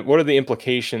there's what are the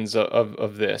implications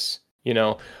of this? Is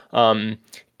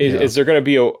there going to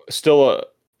be still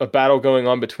a battle going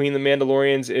on between the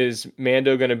Mandalorians? Is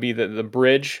Mando going to be the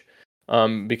bridge?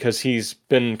 Because he's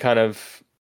been kind of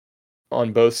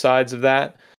on both sides of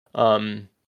that.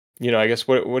 I guess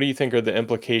what do you think are the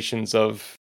implications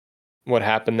of what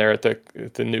happened there at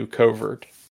the new covert?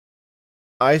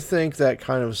 I think that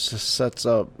kind of sets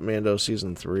up Mando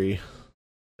season 3,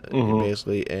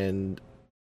 basically, and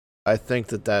I think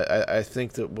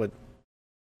that what,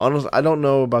 honestly, I don't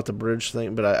know about the bridge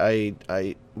thing, but I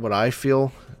what I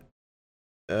feel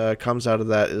comes out of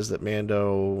that is that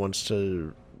Mando wants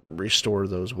to restore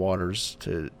those waters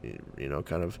to,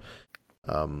 kind of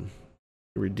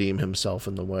redeem himself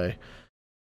in the way.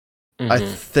 I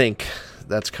think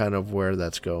that's kind of where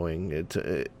that's going.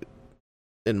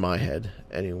 In my head,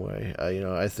 anyway.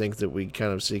 I think that we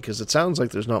kind of see, because it sounds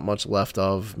like there's not much left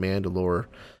of Mandalore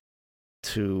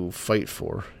to fight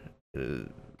for. The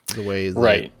way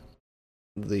that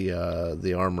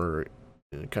the armor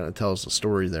kind of tells the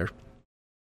story there.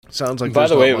 Sounds like. By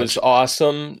the way, it was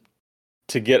awesome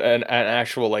to get an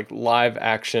actual like live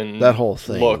action. That whole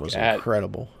thing was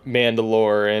incredible.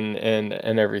 Mandalore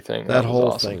and everything. That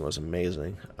whole thing was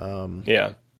amazing.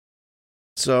 Yeah.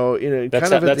 So that's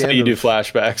kind of that's how you do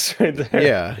flashbacks right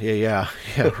there. Yeah,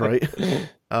 right.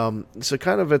 So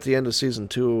kind of at the end of season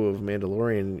 2 of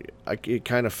Mandalorian, it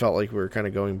kind of felt like we were kind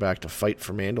of going back to fight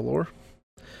for Mandalore.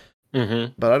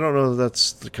 Mm-hmm. But I don't know if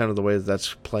that's the way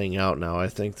that's playing out now. I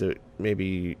think that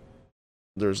maybe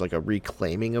there's like a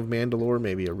reclaiming of Mandalore,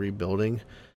 maybe a rebuilding,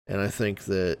 and I think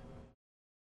that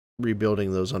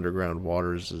rebuilding those underground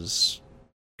waters is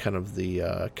kind of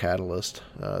the catalyst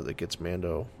that gets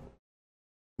Mando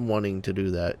wanting to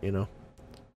do that,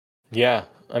 Yeah,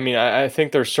 I mean, I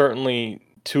think there's certainly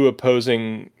two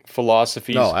opposing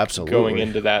philosophies going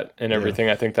into that and everything.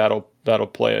 I think that'll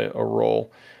play a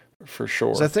role for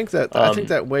sure. I think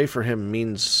that way for him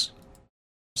means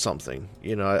something.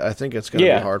 I think it's going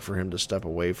to be hard for him to step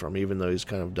away from, even though he's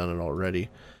kind of done it already.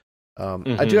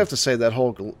 I do have to say that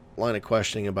whole line of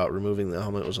questioning about removing the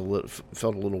helmet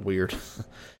felt a little weird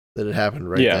that it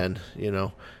happened right then.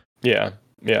 Yeah.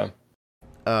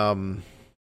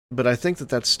 But I think that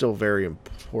that's still very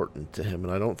important to him,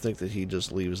 and I don't think that he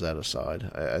just leaves that aside.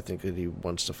 I think that he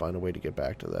wants to find a way to get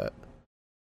back to that.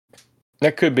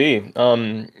 That could be.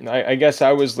 I guess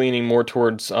I was leaning more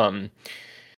towards the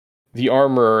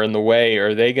armor and the way.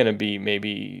 Are they going to be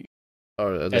maybe?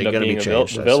 Are they going to be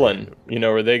changed? The villain?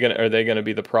 Are they going to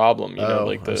be the problem?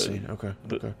 Like the okay.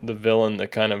 The villain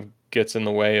that kind of gets in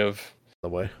the way of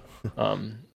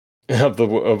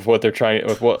of what they're trying,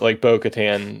 of what like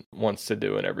Bo-Katan wants to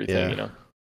do and everything.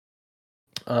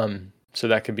 So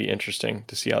that could be interesting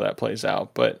to see how that plays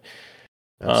out. But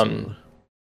did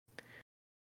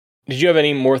you have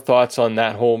any more thoughts on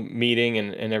that whole meeting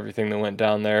and everything that went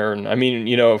down there? And I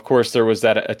mean, of course there was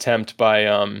that attempt by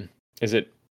it's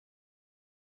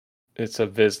a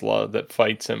Vizsla that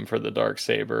fights him for the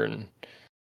Darksaber, and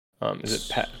is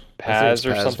it Paz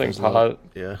or something?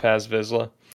 Vizsla. Paz Vizsla.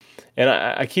 And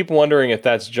I keep wondering if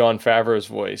that's Jon Favreau's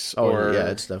voice.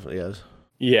 It's definitely is.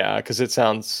 Yeah, because it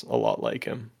sounds a lot like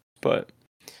him. But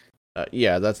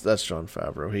that's Jon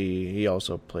Favreau. He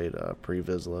also played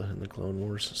pre-Vizsla in the Clone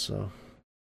Wars. So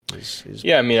he's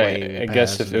I mean, I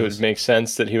guess if it would make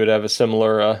sense that he would have a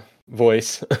similar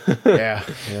voice. Yeah.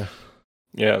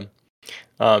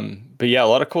 But yeah, a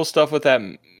lot of cool stuff with that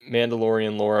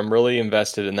Mandalorian lore. I'm really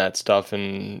invested in that stuff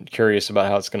and curious about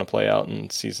how it's going to play out in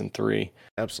season 3.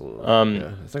 Absolutely.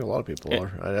 I think a lot of people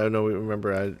are. I know.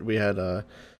 We had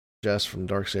Jess from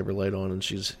Darksaber Light on, and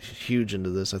she's huge into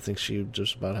this. I think she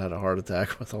just about had a heart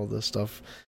attack with all this stuff.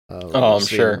 I'm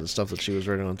sure. The stuff that she was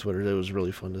writing on Twitter. It was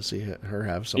really fun to see her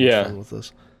have so much fun with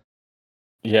this.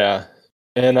 Yeah,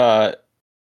 and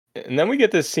then we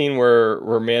get this scene where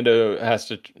Mando has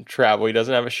to travel. He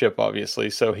doesn't have a ship, obviously,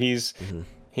 so he's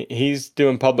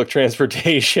doing public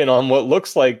transportation on what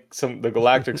looks like the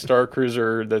Galactic Star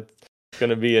Cruiser that's going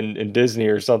to be in Disney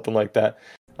or something like that.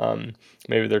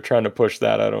 Maybe they're trying to push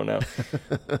that. I don't know.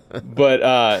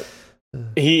 But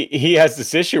he has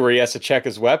this issue where he has to check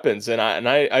his weapons, and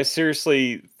I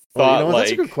seriously thought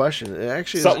that's a good question.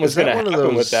 Actually, something was going to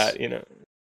happen with that.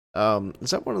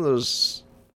 Is that one of those?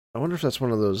 I wonder if that's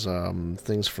one of those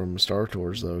things from Star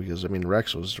Tours, though, because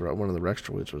Rex was one of the Rex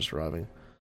droids was driving.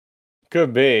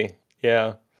 Could be,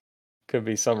 yeah. Could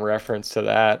be some reference to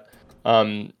that.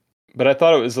 But I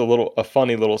thought it was a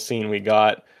funny little scene we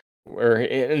got where,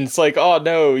 and it's like, oh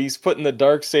no, he's putting the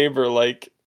Darksaber like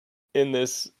in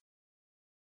this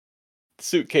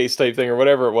suitcase type thing or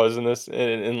whatever it was in this,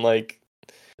 and like,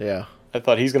 yeah. I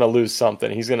thought he's gonna lose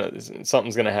something.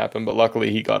 Something's gonna happen, but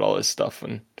luckily he got all his stuff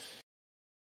and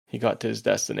he got to his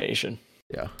destination.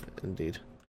 Yeah, indeed.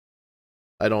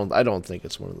 I don't think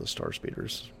it's one of the Star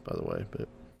Speeders, by the way, but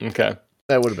okay,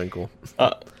 that would have been cool.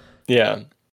 Yeah,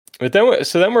 but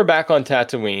then we're back on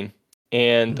Tatooine,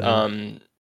 and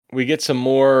we get some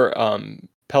more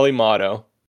Peli Motto.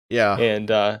 Yeah, and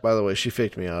by the way, she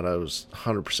faked me out. I was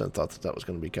 100% thought that was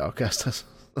going to be Cal Kestis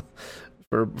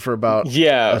for about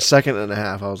a second and a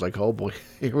half. I was like, oh boy,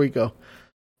 here we go.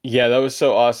 Yeah, that was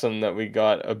so awesome that we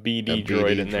got a BD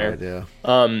droid in there. Yeah.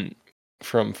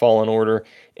 From Fallen Order.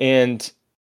 And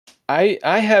I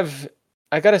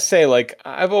gotta say, like,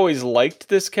 I've always liked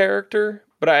this character,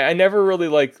 but I never really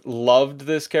like loved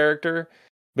this character.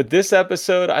 But this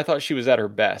episode, I thought she was at her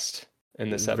best in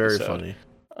this episode. Very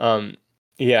funny.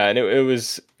 Yeah, and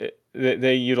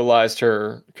they utilized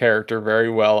her character very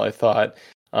well, I thought.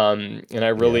 And I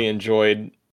really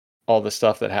enjoyed all the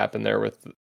stuff that happened there with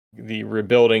the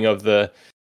rebuilding of the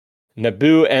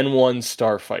Naboo N1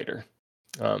 starfighter.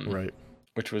 Right.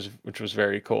 Which was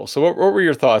very cool. So what were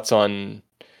your thoughts on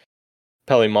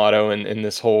Peli Motto and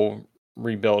this whole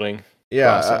rebuilding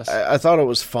process? I thought it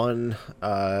was fun.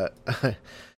 I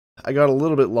got a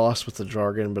little bit lost with the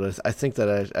jargon, but I think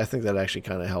that actually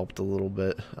kind of helped a little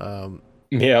bit.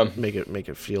 Make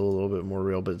it feel a little bit more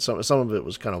real. But some of it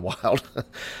was kind of wild.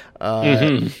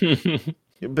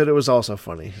 But it was also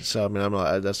funny. So I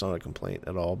mean, that's not a complaint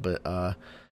at all. But I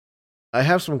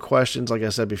have some questions, like I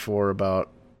said before, about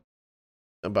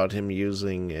him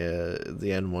using the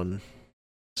N1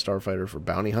 starfighter for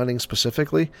bounty hunting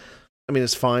specifically. I mean,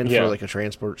 it's fine for like a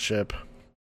transport ship.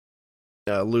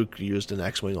 Luke used an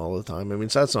X-Wing all the time. I mean,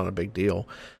 so that's not a big deal.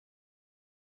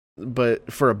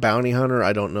 But for a bounty hunter,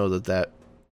 I don't know that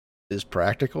is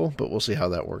practical, but we'll see how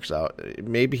that works out.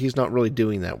 Maybe he's not really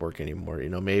doing that work anymore.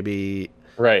 Maybe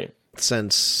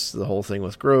since the whole thing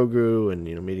with Grogu and,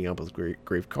 meeting up with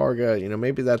Greef Karga,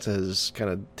 maybe that has kind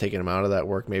of taken him out of that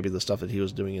work. Maybe the stuff that he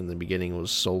was doing in the beginning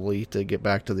was solely to get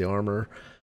back to the armor,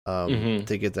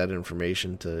 to get that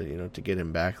information to get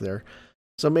him back there.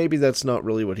 So maybe that's not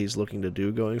really what he's looking to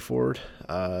do going forward.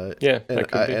 And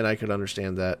I could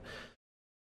understand that.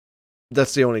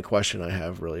 That's the only question I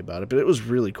have really about it. But it was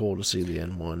really cool to see the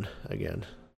N1 again.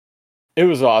 It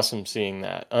was awesome seeing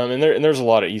that. And there's a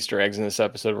lot of Easter eggs in this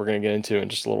episode we're going to get into in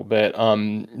just a little bit.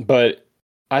 But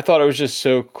I thought it was just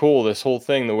so cool, this whole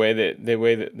thing, the way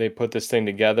that they put this thing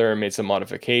together and made some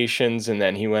modifications, and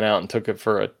then he went out and took it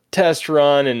for a test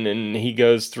run, and he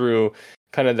goes through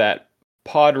kind of that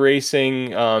pod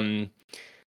racing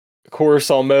course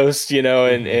almost,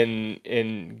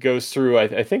 and goes through,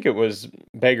 I think it was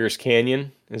Beggar's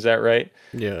Canyon. Is that right?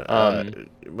 Yeah.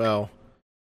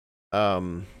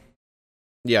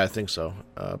 Yeah, I think so.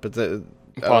 But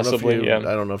possibly, I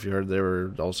don't know if you heard they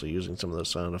were also using some of those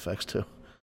sound effects too.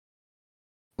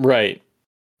 Right.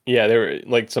 Yeah, there were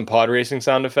like some pod racing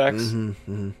sound effects.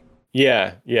 Mm-hmm.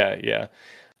 Yeah.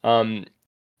 And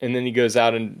then he goes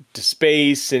out into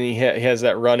space, and he has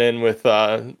that run-in with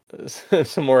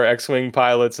some more X-Wing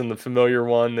pilots and the familiar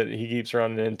one that he keeps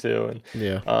running into. And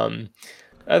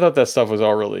I thought that stuff was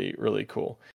all really, really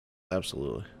cool.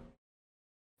 Absolutely.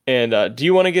 And do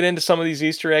you want to get into some of these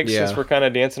Easter eggs since we're kind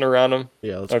of dancing around them?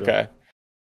 Yeah, let's go. Okay.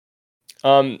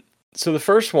 So the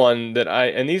first one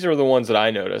and these are the ones that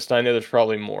I noticed. I know there's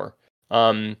probably more.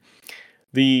 The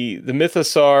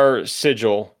Mythosaur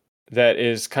sigil that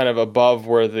is kind of above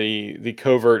where the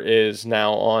covert is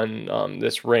now on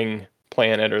this ring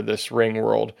planet or this ring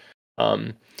world.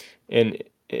 And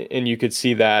you could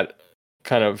see that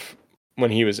kind of when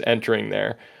he was entering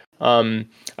there. I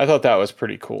thought that was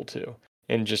pretty cool too.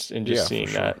 And just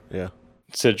seeing that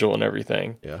sigil and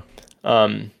everything. Yeah.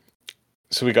 So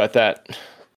we got that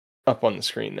up on the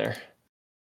screen there.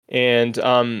 And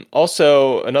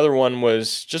also another one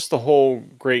was just the whole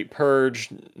Great Purge,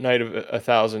 Night of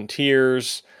 1,000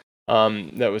 Tears,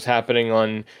 that was happening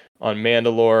on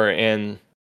Mandalore, and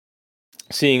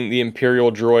seeing the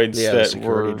Imperial droids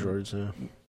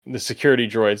the security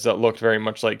droids that looked very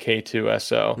much like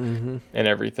K2SO and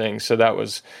everything. So that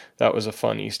was a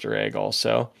fun Easter egg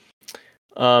also.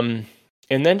 And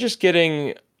then just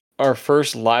getting our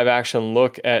first live action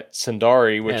look at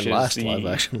Sundari, which is the live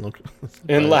action look.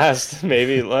 And last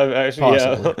maybe live action,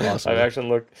 possibly. Live action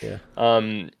look. Yeah.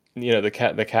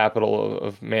 The capital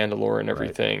of Mandalore and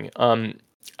everything. Right.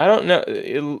 I don't know.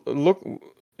 It look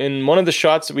in one of the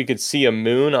shots that we could see a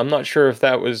moon. I'm not sure if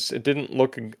it didn't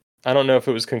look. I don't know if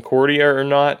it was Concordia or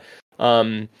not.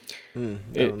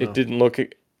 It didn't look.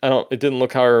 It didn't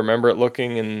look how I remember it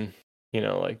looking, and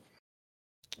like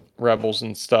Rebels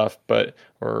and stuff,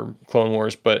 or Clone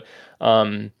Wars, but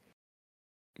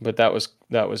that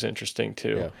was interesting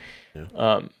too.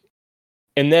 Yeah.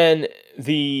 And then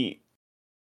the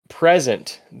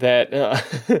present that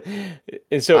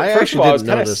and so I first of all, I was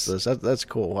didn't notice this. That's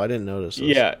cool. I didn't notice this.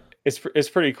 Yeah, it's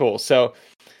pretty cool. So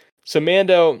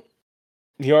Mando,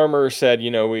 the armorer, said,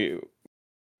 we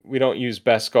don't use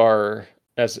Beskar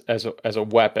as a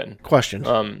weapon.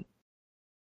 Question.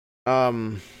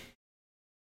 Adam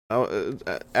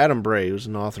Bray, who's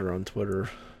an author on Twitter,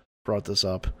 brought this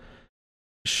up.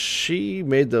 She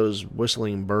made those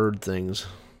whistling bird things.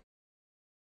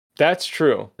 That's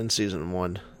true. In season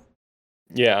 1.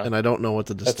 Yeah. And I don't know what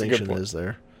the distinction is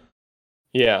there.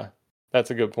 Yeah,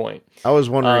 that's a good point. I was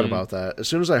wondering about that. As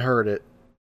soon as I heard it,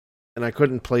 and I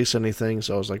couldn't place anything,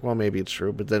 so I was like, well, maybe it's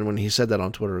true. But then when he said that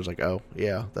on Twitter, I was like, oh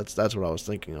yeah, that's what I was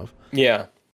thinking of. Yeah.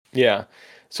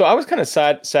 So I was kind of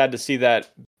sad to see that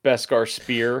Beskar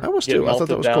spear. I was too. I thought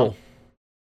that was cool.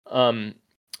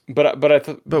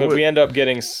 But we end up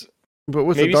getting. But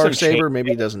with the Darksaber,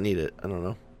 maybe he doesn't need it. I don't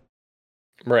know.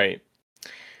 Right.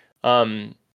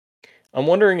 I'm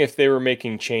wondering if they were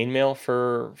making chainmail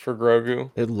for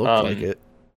Grogu. It looked like it.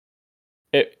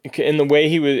 In the way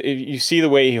you see the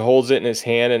way he holds it in his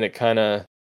hand, and it kind of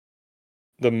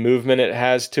the movement it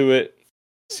has to it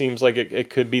seems like it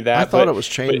could be that. I thought it was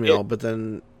chainmail, but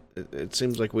then it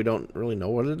seems like we don't really know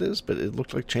what it is. But it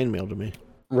looked like chainmail to me.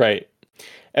 Right.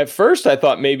 At first, I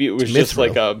thought maybe it was just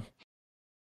like a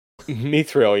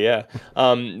Mithril, yeah.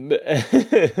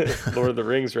 Lord of the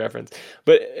Rings reference.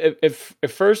 But if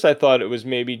at first I thought it was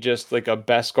maybe just like a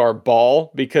Beskar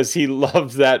ball because he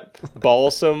loved that ball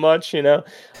so much, you know.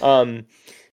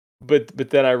 But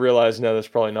then I realized no, that's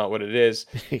probably not what it is.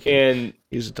 And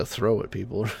use it to throw at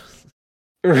people.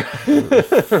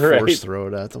 Force throw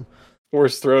it at them.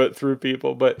 Force throw it through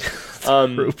people, but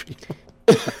through people.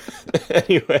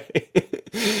 Anyway,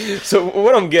 so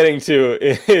what I'm getting to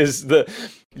is the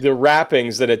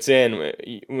wrappings that it's in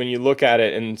when you look at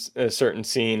it in a certain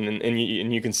scene, and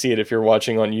you can see it if you're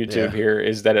watching on YouTube. Here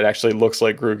is that it actually looks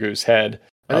like Grogu's head.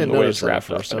 I didn't notice that at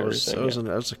first. That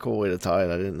was a cool way to tie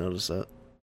it. I didn't notice that.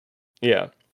 Yeah.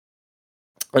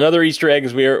 Another Easter egg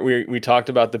is we talked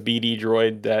about the BD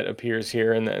droid that appears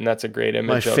here, and that's a great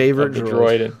image. My favorite of the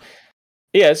droid. And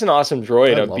yeah, it's an awesome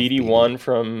droid. A BD-1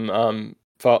 from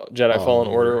Jedi Fallen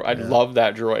Order. I love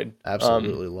that droid.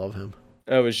 Absolutely love him.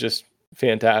 It was just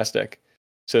fantastic.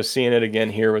 So seeing it again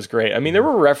here was great. I mean, there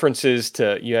were references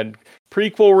you had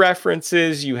prequel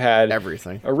references, you had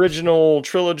everything, original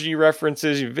trilogy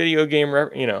references, video game,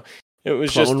 it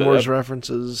was Clone just Wars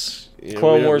references.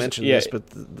 Clone Wars, this, but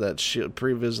that shield,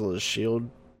 pre-Vizsla shield,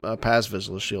 past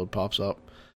Vizsla shield pops up.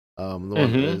 The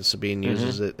one that Sabine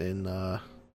uses it in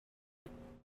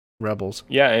Rebels.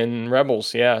 Yeah, in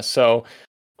Rebels. Yeah. So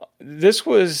this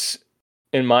was,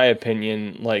 in my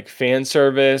opinion, like fan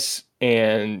service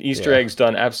and Easter eggs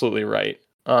done absolutely right.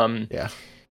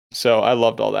 So I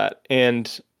loved all that.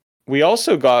 And we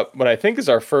also got what I think is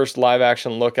our first live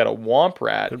action look at a Womp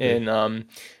Rat in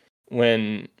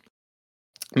when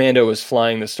Mando was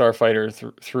flying the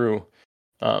starfighter through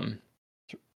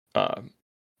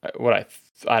what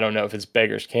I don't know if it's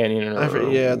Beggar's Canyon or what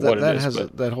it is.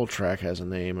 That whole track has a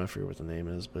name. I forget what the name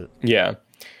is, but yeah.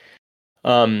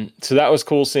 So that was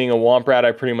cool seeing a Womp Rat.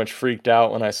 I pretty much freaked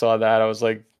out when I saw that. I was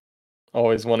like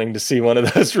always wanting to see one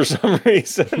of those for some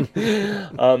reason.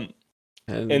 and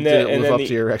then live up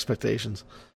to your expectations.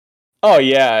 Oh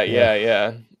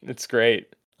yeah. It's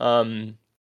great.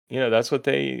 That's what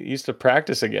they used to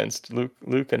practice against,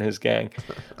 Luke and his gang.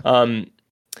 And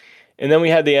then we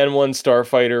had the N1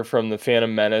 starfighter from the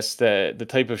Phantom Menace, the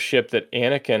type of ship that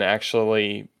Anakin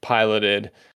actually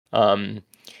piloted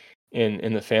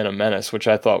in the Phantom Menace, which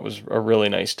I thought was a really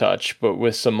nice touch, but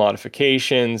with some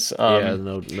modifications.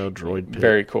 No droid pit.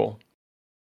 Very cool.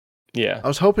 Yeah. I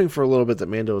was hoping for a little bit that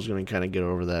Mando was going to kind of get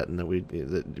over that, and that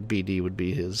BD would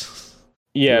be his.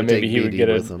 Yeah, maybe he would get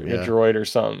a droid or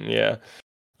something. Yeah.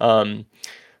 So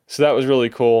that was really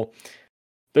cool.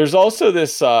 There's also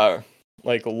this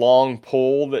like long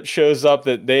pole that shows up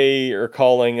that they are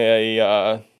calling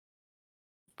a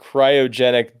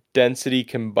cryogenic density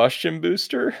combustion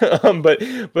booster. but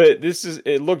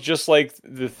it looked just like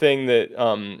the thing that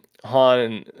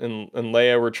Han and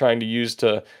Leia were trying to use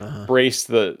to brace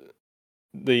the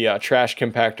trash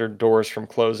compactor doors from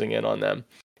closing in on them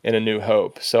in A New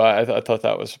Hope. So I thought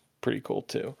that was pretty cool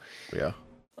too. Yeah.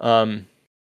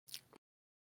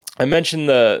 I mentioned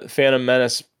the Phantom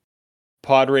Menace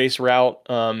pod race route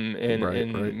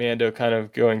and Mando kind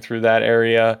of going through that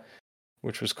area,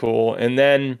 which was cool. And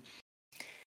then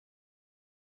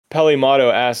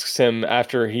Pelimato asks him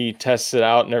after he tests it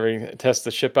out and tests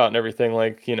the ship out and everything,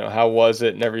 like, how was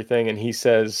it and everything, and he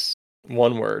says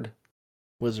one word: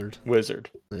 wizard.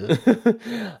 Yeah.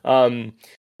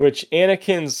 Which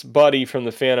Anakin's buddy from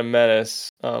the Phantom Menace,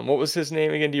 what was his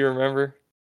name again? Do you remember?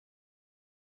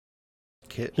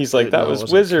 He's like, that was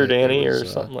Wizard Annie or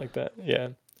something like that.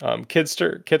 Yeah.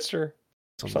 Kitster,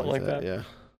 something like that.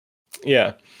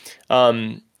 Yeah.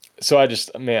 So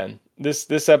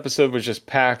this episode was just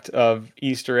packed of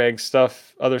Easter egg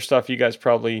stuff, other stuff you guys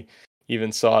probably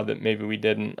even saw that maybe we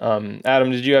didn't. Adam,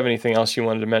 did you have anything else you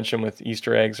wanted to mention with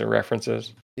Easter eggs or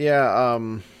references? Yeah.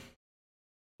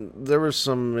 There were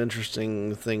some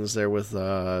interesting things there with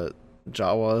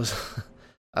Jawas.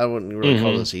 I wouldn't really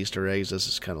call this Easter eggs. This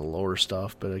is kind of lore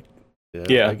stuff, but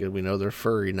we know they're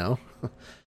furry now.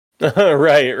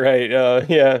 Right.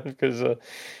 Yeah, because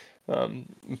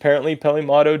apparently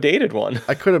Pelimato dated one.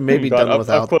 I could have maybe done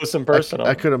without up close and personal.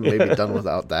 I could have maybe done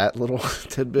without that little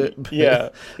tidbit. Yeah.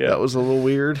 That was a little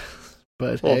weird.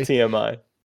 But little hey, TMI.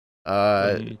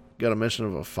 Got a mention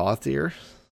of a Fathier.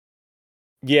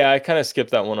 Yeah, I kind of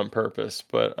skipped that one on purpose,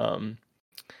 but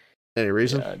any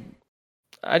reason? Yeah,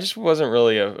 I just wasn't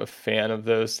really a fan of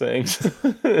those things.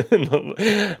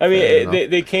 I mean,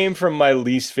 they came from my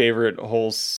least favorite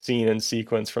whole scene and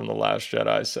sequence from The Last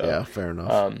Jedi. So yeah, fair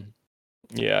enough.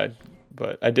 Yeah,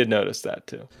 but I did notice that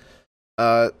too.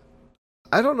 I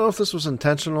don't know if this was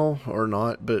intentional or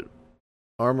not, but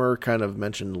Armor kind of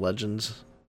mentioned legends.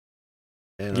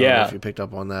 And I don't know if you picked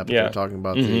up on that, but they're talking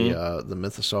about the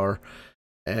Mythosaur.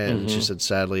 And she said,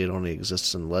 sadly, it only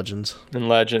exists in legends. In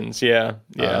legends, yeah.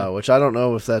 Which I don't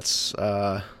know if that's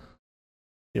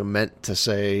meant to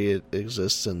say it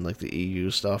exists in like the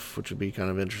EU stuff, which would be kind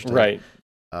of interesting. Right.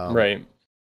 Right.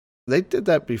 They did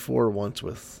that before once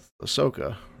with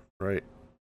Ahsoka, right?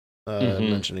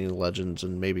 Mentioning legends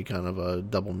and maybe kind of a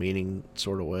double meaning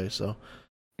sort of way. So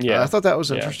I thought that was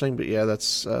interesting. But yeah,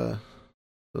 that's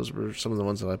those were some of the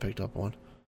ones that I picked up on.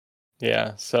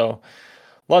 Yeah. So.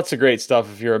 Lots of great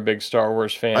stuff if you're a big Star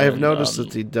Wars fan. I have noticed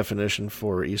that the definition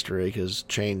for Easter egg has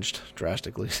changed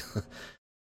drastically.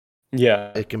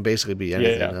 Yeah. It can basically be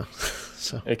anything now.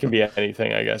 So. It can be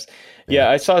anything, I guess. Yeah,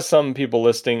 I saw some people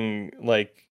listing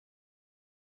like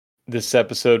this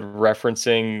episode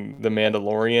referencing The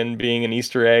Mandalorian being an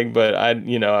Easter egg, but I'm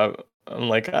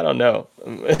like, I don't know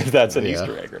if that's an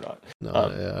Easter egg or not. No,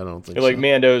 I don't think like so.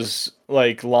 Mando's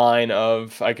like line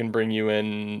of I can bring you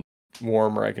in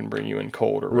warm or I can bring you in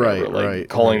cold or whatever,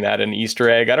 calling that an Easter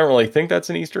egg. I don't really think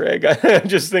that's an Easter egg. I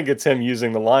just think it's him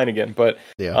using the line again, but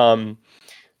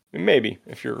maybe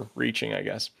if you're reaching, I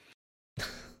guess.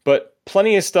 But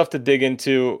plenty of stuff to dig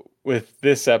into with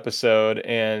this episode,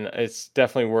 and it's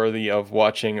definitely worthy of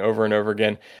watching over and over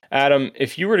again. Adam,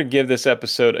 if you were to give this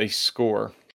episode a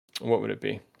score, what would it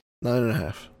be?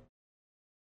 9.5.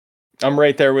 I'm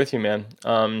right there with you, man.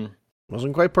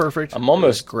 Wasn't quite perfect. I'm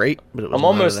almost great, but it was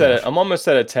I'm almost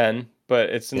at a 10, but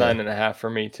it's 9.5 for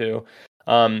me too.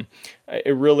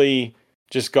 It really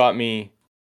just got me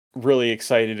really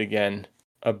excited again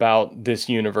about this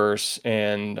universe,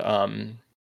 and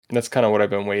that's kind of what I've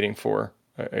been waiting for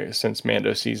since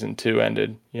Mando season 2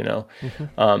 ended.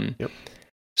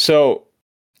 So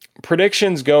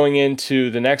predictions going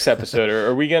into the next episode.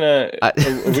 Are we gonna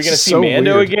see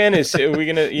Mando again? Are we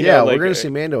gonna we're gonna see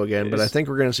Mando again, but I think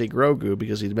we're gonna see Grogu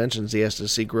because he mentions he has to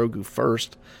see Grogu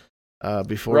first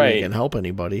before he can help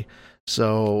anybody.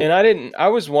 So I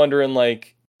was wondering,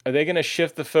 like, are they gonna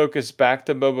shift the focus back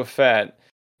to Boba Fett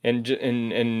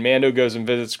and Mando goes and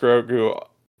visits Grogu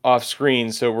off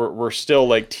screen, so we're still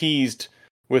like teased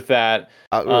with that.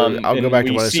 I'll go back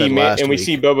to what I said last week. And we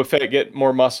see Boba Fett get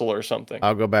more muscle or something.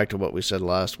 I'll go back to what we said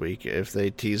last week. If they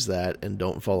tease that and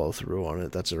don't follow through on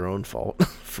it, that's their own fault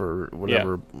for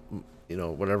whatever,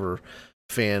 whatever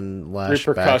fan lash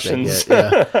repercussions.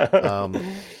 Back they get.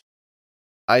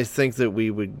 I think that we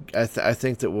would. I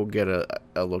think that we'll get a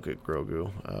look at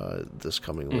Grogu this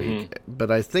coming week,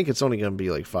 but I think it's only going to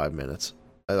be like 5 minutes.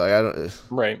 I don't.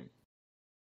 Right.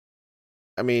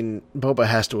 I mean, Boba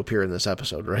has to appear in this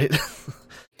episode, right?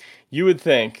 You would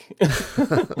think.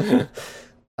 But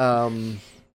I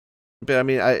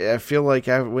mean, I feel like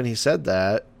when he said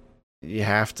that, you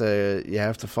have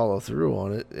to follow through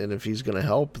on it, and if he's going to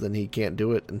help, then he can't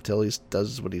do it until he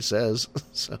does what he says.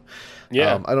 So,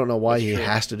 I don't know why he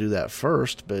has to do that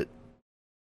first, but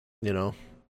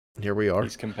here we are.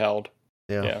 He's compelled.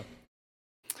 Yeah.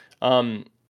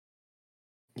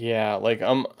 Like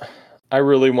I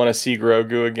really want to see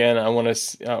Grogu again. I want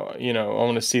to, I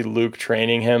want to see Luke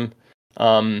training him.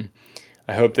 I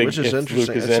hope which is interesting.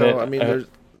 Luke is in it. I mean,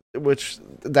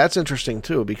 that's interesting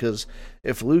too, because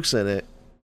if Luke's in it,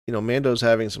 Mando's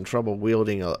having some trouble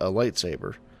wielding a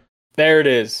lightsaber. There it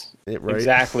is. Right?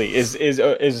 Exactly.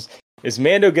 Is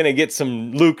Mando going to get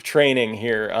some Luke training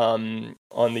here on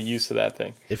the use of that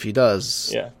thing? If he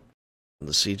does,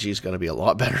 the CG is going to be a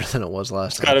lot better than it was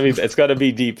last time. It's got to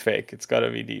be deep fake. It's got to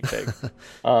be deep fake.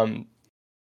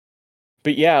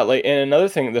 But yeah, like, and another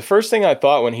thing, the first thing I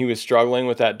thought when he was struggling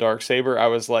with that Darksaber, I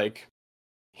was like,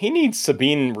 he needs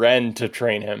Sabine Wren to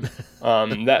train him.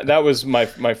 That was my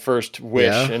first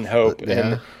wish and hope.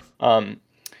 Yeah. And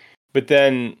but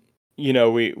then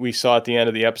we saw at the end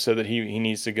of the episode that he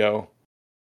needs to go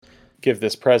give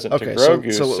this present to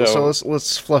Grogu. So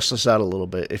let's flush this out a little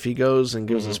bit. If he goes and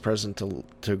gives this present to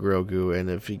Grogu, and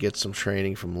if he gets some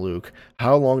training from Luke,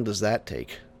 how long does that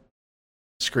take?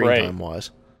 Screen time wise.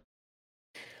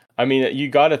 I mean, you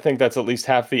got to think that's at least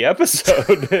half the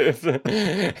episode.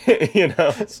 You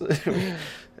know.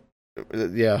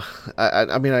 Yeah,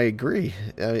 I mean, I agree.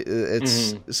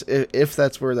 It's if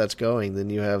that's where that's going, then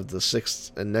you have the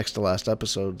sixth and next to last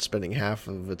episode spending half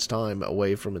of its time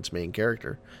away from its main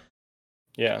character.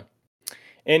 Yeah,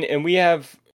 and we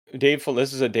have Dave.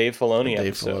 This is a Dave Filoni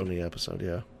episode. Dave Filoni episode,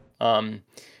 yeah.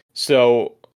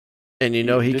 So, and you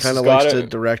know, he kind of likes to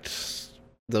direct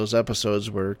those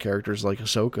episodes where characters like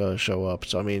Ahsoka show up.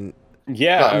 So I mean,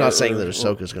 yeah, I'm not saying that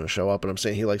Ahsoka's going to show up, but I'm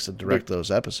saying he likes to direct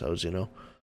those episodes. You know.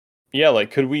 Yeah,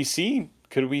 like could we see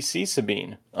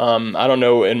Sabine? I don't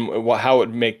know, and how it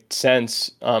would make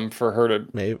sense for her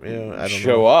to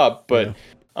show up, but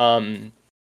so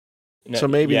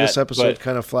maybe this episode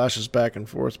kind of flashes back and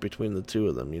forth between the two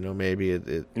of them. You know, maybe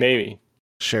it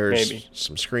shares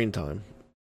some screen time.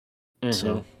 Mm-hmm.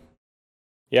 So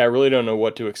yeah, I really don't know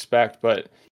what to expect, but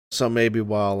so maybe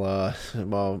while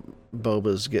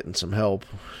Boba's getting some help,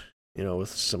 you know, with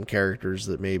some characters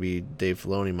that maybe Dave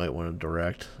Filoni might want to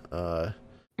direct. You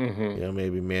know,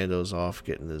 maybe Mando's off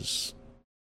getting his,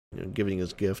 you know, giving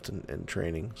his gift and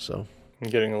training. So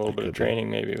getting a little bit of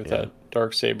training maybe with that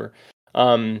Darksaber.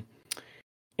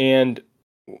 And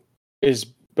is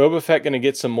Boba Fett going to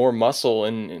get some more muscle?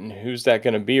 And who's that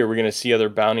going to be? Are we going to see other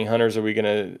bounty hunters? Are we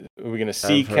going to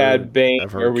see Cad Bane?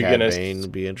 Are we going to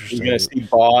be interesting? Are we going to see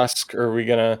Bosk? Or are we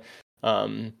going to,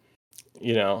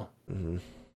 you know? Mm-hmm.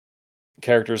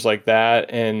 Characters like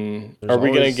that, and are we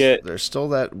going to get... There's still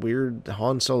that weird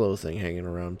Han Solo thing hanging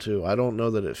around, too. I don't know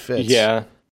that it fits. Yeah.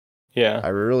 I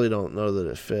really don't know that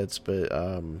it fits, but...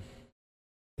 You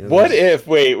know, what if...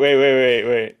 Wait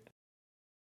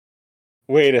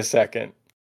a second.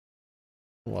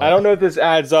 What? I don't know if this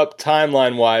adds up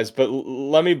timeline-wise, but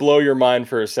let me blow your mind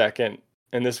for a second,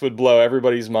 and this would blow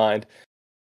everybody's mind.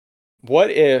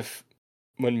 What if...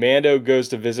 when Mando goes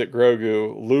to visit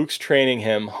Grogu, Luke's training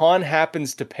him. Han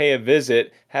happens to pay a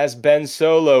visit, has Ben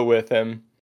Solo with him,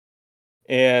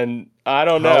 and I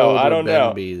don't know. How old would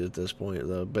Ben be at this point,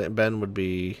 though? Ben would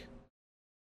be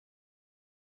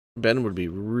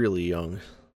really young.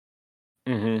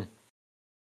 Mm-hmm.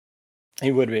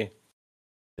 He would be.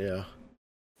 Yeah.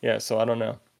 Yeah. So I don't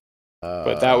know.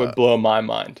 But that would blow my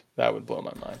mind. I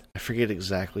forget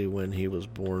exactly when he was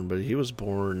born, but he was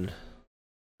born.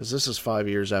 Because this is 5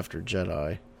 years after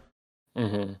Jedi.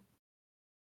 Mm-hmm.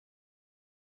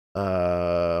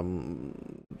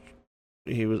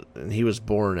 He was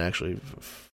born actually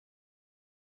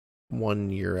 1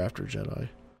 year after Jedi.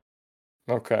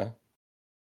 Okay.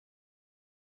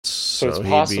 So it's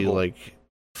possible. He'd be like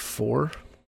 4?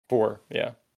 4,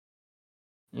 yeah.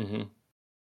 Mm-hmm.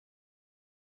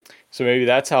 So maybe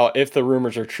that's how, if the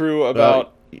rumors are true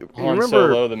about Han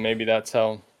Solo, then maybe that's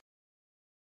how...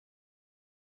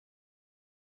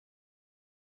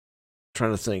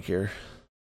 Trying to think here.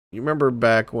 You remember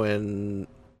back when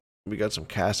we got some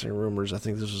casting rumors? I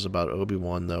think this was about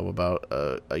Obi-Wan, though, about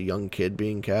a young kid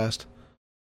being cast.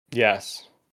 Yes.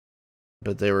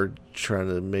 But they were trying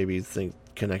to maybe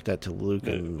connect that to Luke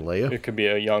and Leia. It could be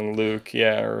a young Luke,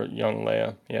 yeah, or young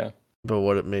Leia, yeah. But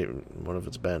what if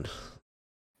it's Ben?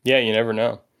 Yeah, you never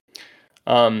know.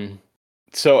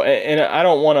 So, and I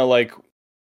don't want to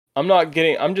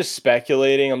I'm just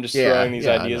speculating. I'm just throwing these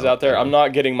ideas out there. I'm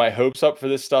not getting my hopes up for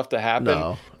this stuff to happen.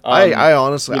 No, I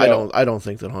honestly, I don't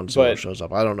think that Han Solo shows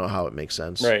up. I don't know how it makes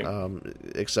sense, right?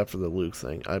 Except for the Luke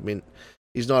thing. I mean,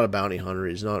 he's not a bounty hunter.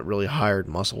 He's not really hired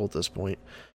muscle at this point.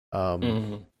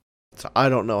 So I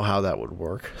don't know how that would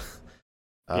work.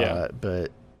 But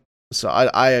so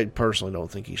I personally don't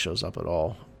think he shows up at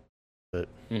all. But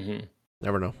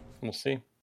never know. We'll see.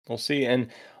 And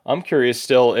I'm curious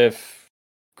still if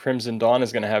Crimson Dawn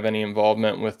is going to have any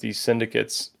involvement with these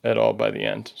syndicates at all by the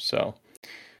end. So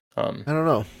I don't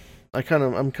know. I'm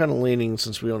kind of leaning,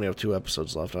 since we only have 2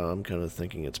 episodes left. I'm kind of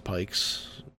thinking it's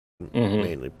Pikes,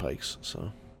 mainly Pikes.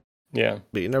 So yeah,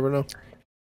 but you never know.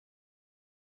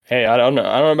 Hey, I don't know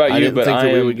about you, but I didn't think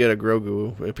that we would get a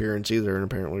Grogu appearance either, and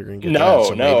apparently we're going to get that.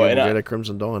 So maybe we'll get a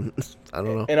Crimson Dawn. I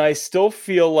don't know. And I still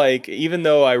feel like, even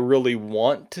though I really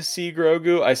want to see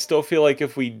Grogu, I still feel like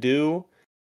if we do,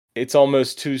 it's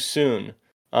almost too soon.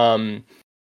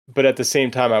 But at the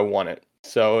same time, I want it.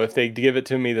 So if they give it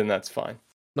to me, then that's fine.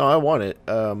 No, I want it.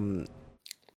 I'm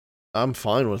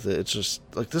fine with it. It's just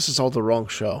like, this is all the wrong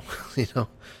show, you know?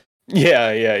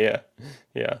 Yeah.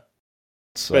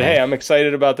 So. But hey, I'm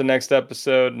excited about the next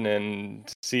episode and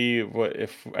to see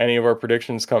if any of our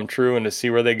predictions come true and to see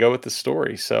where they go with the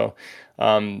story. So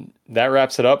that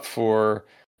wraps it up for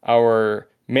our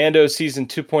Mando Season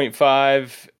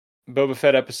 2.5, Boba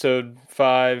Fett Episode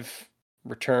 5,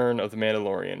 Return of the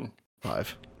Mandalorian.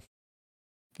 5.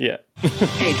 Yeah.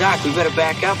 Hey, Doc, we better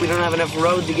back up. We don't have enough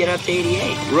road to get up to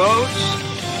 88. Roads?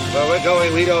 Where we're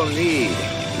going, we don't need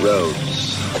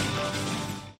roads.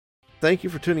 Thank you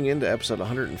for tuning in to episode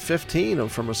 115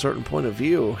 of From a Certain Point of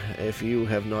View. If you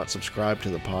have not subscribed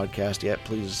to the podcast yet,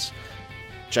 please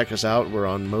check us out. We're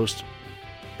on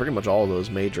pretty much all of those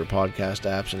major podcast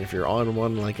apps, and if you're on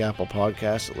one like Apple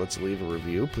Podcasts that lets leave a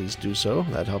review, please do so.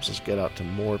 That helps us get out to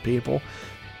more people.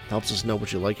 Helps us know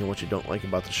what you like and what you don't like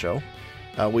about the show.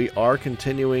 We are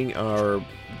continuing our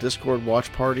Discord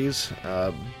watch parties,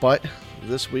 but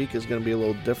this week is going to be a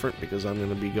little different because I'm going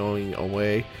to be going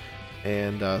away,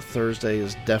 and Thursday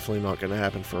is definitely not going to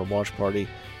happen for a watch party.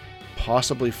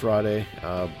 Possibly Friday,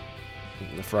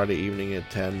 Friday evening at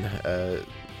 10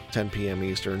 p.m.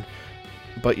 Eastern.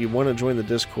 But you want to join the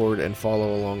Discord and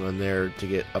follow along on there to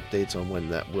get updates on when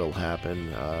that will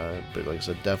happen. But like I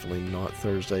said, definitely not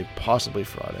Thursday, possibly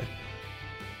Friday.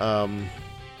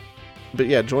 But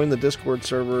yeah, join the Discord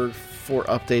server for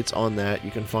updates on that.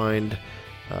 You can find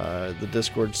the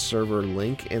Discord server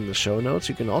link in the show notes.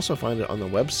 You can also find it on the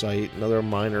website. Another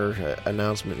minor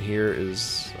announcement here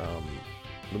is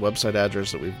the website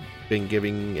address that we've been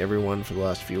giving everyone for the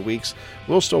last few weeks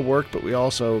will still work, but we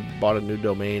also bought a new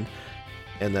domain,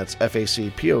 and that's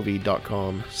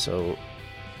facpov.com. So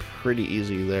pretty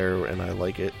easy there, and I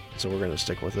like it, so we're going to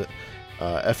stick with it.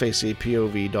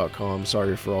 facpov.com.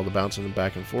 Sorry for all the bouncing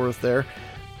back and forth there,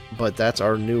 but that's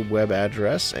our new web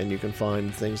address, and you can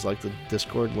find things like the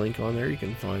Discord link on there. You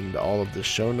can find all of the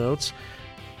show notes.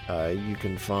 You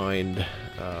can find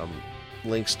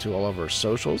links to all of our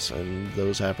socials, and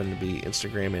those happen to be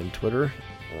Instagram and Twitter.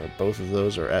 Both of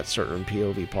those are at Certain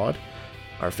POV Pod.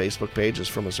 Our Facebook page is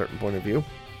From a Certain Point of View.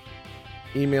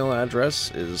 Email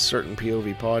address is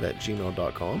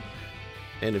certainpovpod@gmail.com.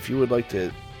 And if you would like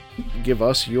to give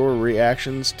us your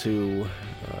reactions to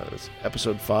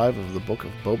episode 5 of the Book of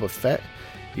Boba Fett,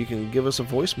 you can give us a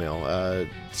voicemail.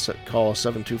 Call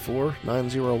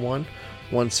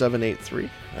 724-901-1783.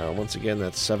 Once again,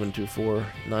 that's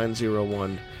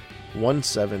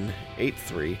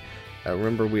 724-901-1783.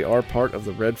 Remember, we are part of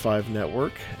the Red 5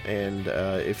 Network, and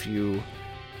if you...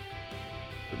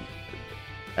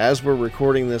 As we're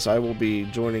recording this, I will be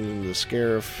joining the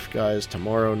Scarif guys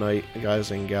tomorrow night,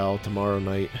 guys and gal tomorrow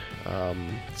night,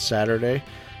 Saturday.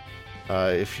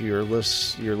 If you're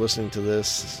listening to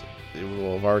this, it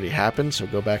will have already happened, so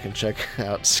go back and check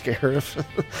out Scarif,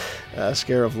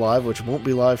 Scarif Live, which won't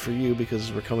be live for you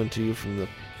because we're coming to you from the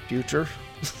future.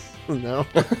 No,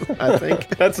 I think.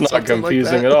 That's not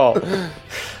confusing at all.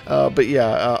 But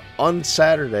yeah, on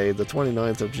Saturday, the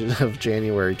 29th of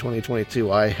January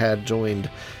 2022, I had joined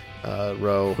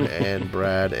Ro and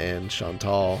Brad and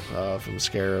Chantal from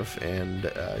Scarif, and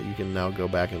you can now go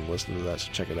back and listen to that,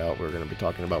 so check it out. We're going to be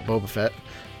talking about Boba Fett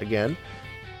again.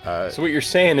 So what you're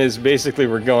saying is basically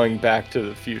we're going back to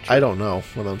the future. I don't know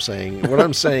what I'm saying. What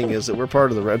I'm saying is that we're part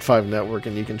of the Red 5 Network,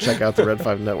 and you can check out the Red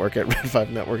 5 Network at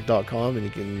red5network.com, and you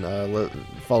can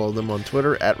follow them on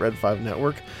Twitter at Red 5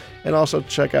 Network, and also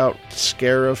check out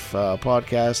Scarif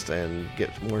podcast and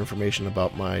get more information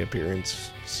about my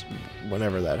appearance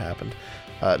whenever that happened.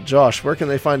 Josh, where can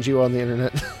they find you on the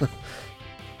internet?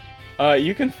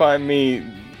 You can find me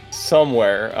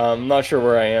somewhere. I'm not sure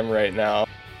where I am right now.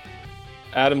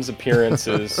 Adam's appearance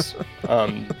is,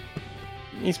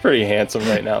 he's pretty handsome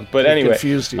right now. But anyway,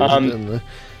 confused you.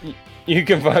 You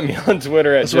can find me on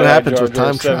Twitter at That's what happens with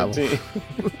time travel.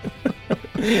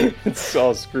 It's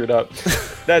all screwed up.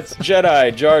 That's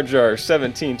Jedi Jar Jar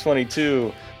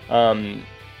 1722 on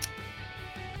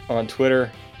Twitter,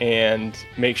 and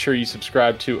make sure you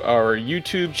subscribe to our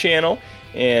YouTube channel.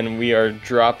 And we are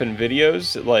dropping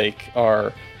videos like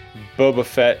our Boba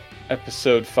Fett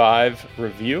episode 5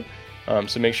 review.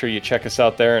 So make sure you check us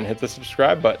out there and hit the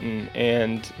subscribe button.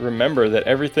 And remember that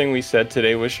everything we said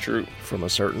today was true. From a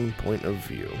certain point of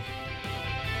view.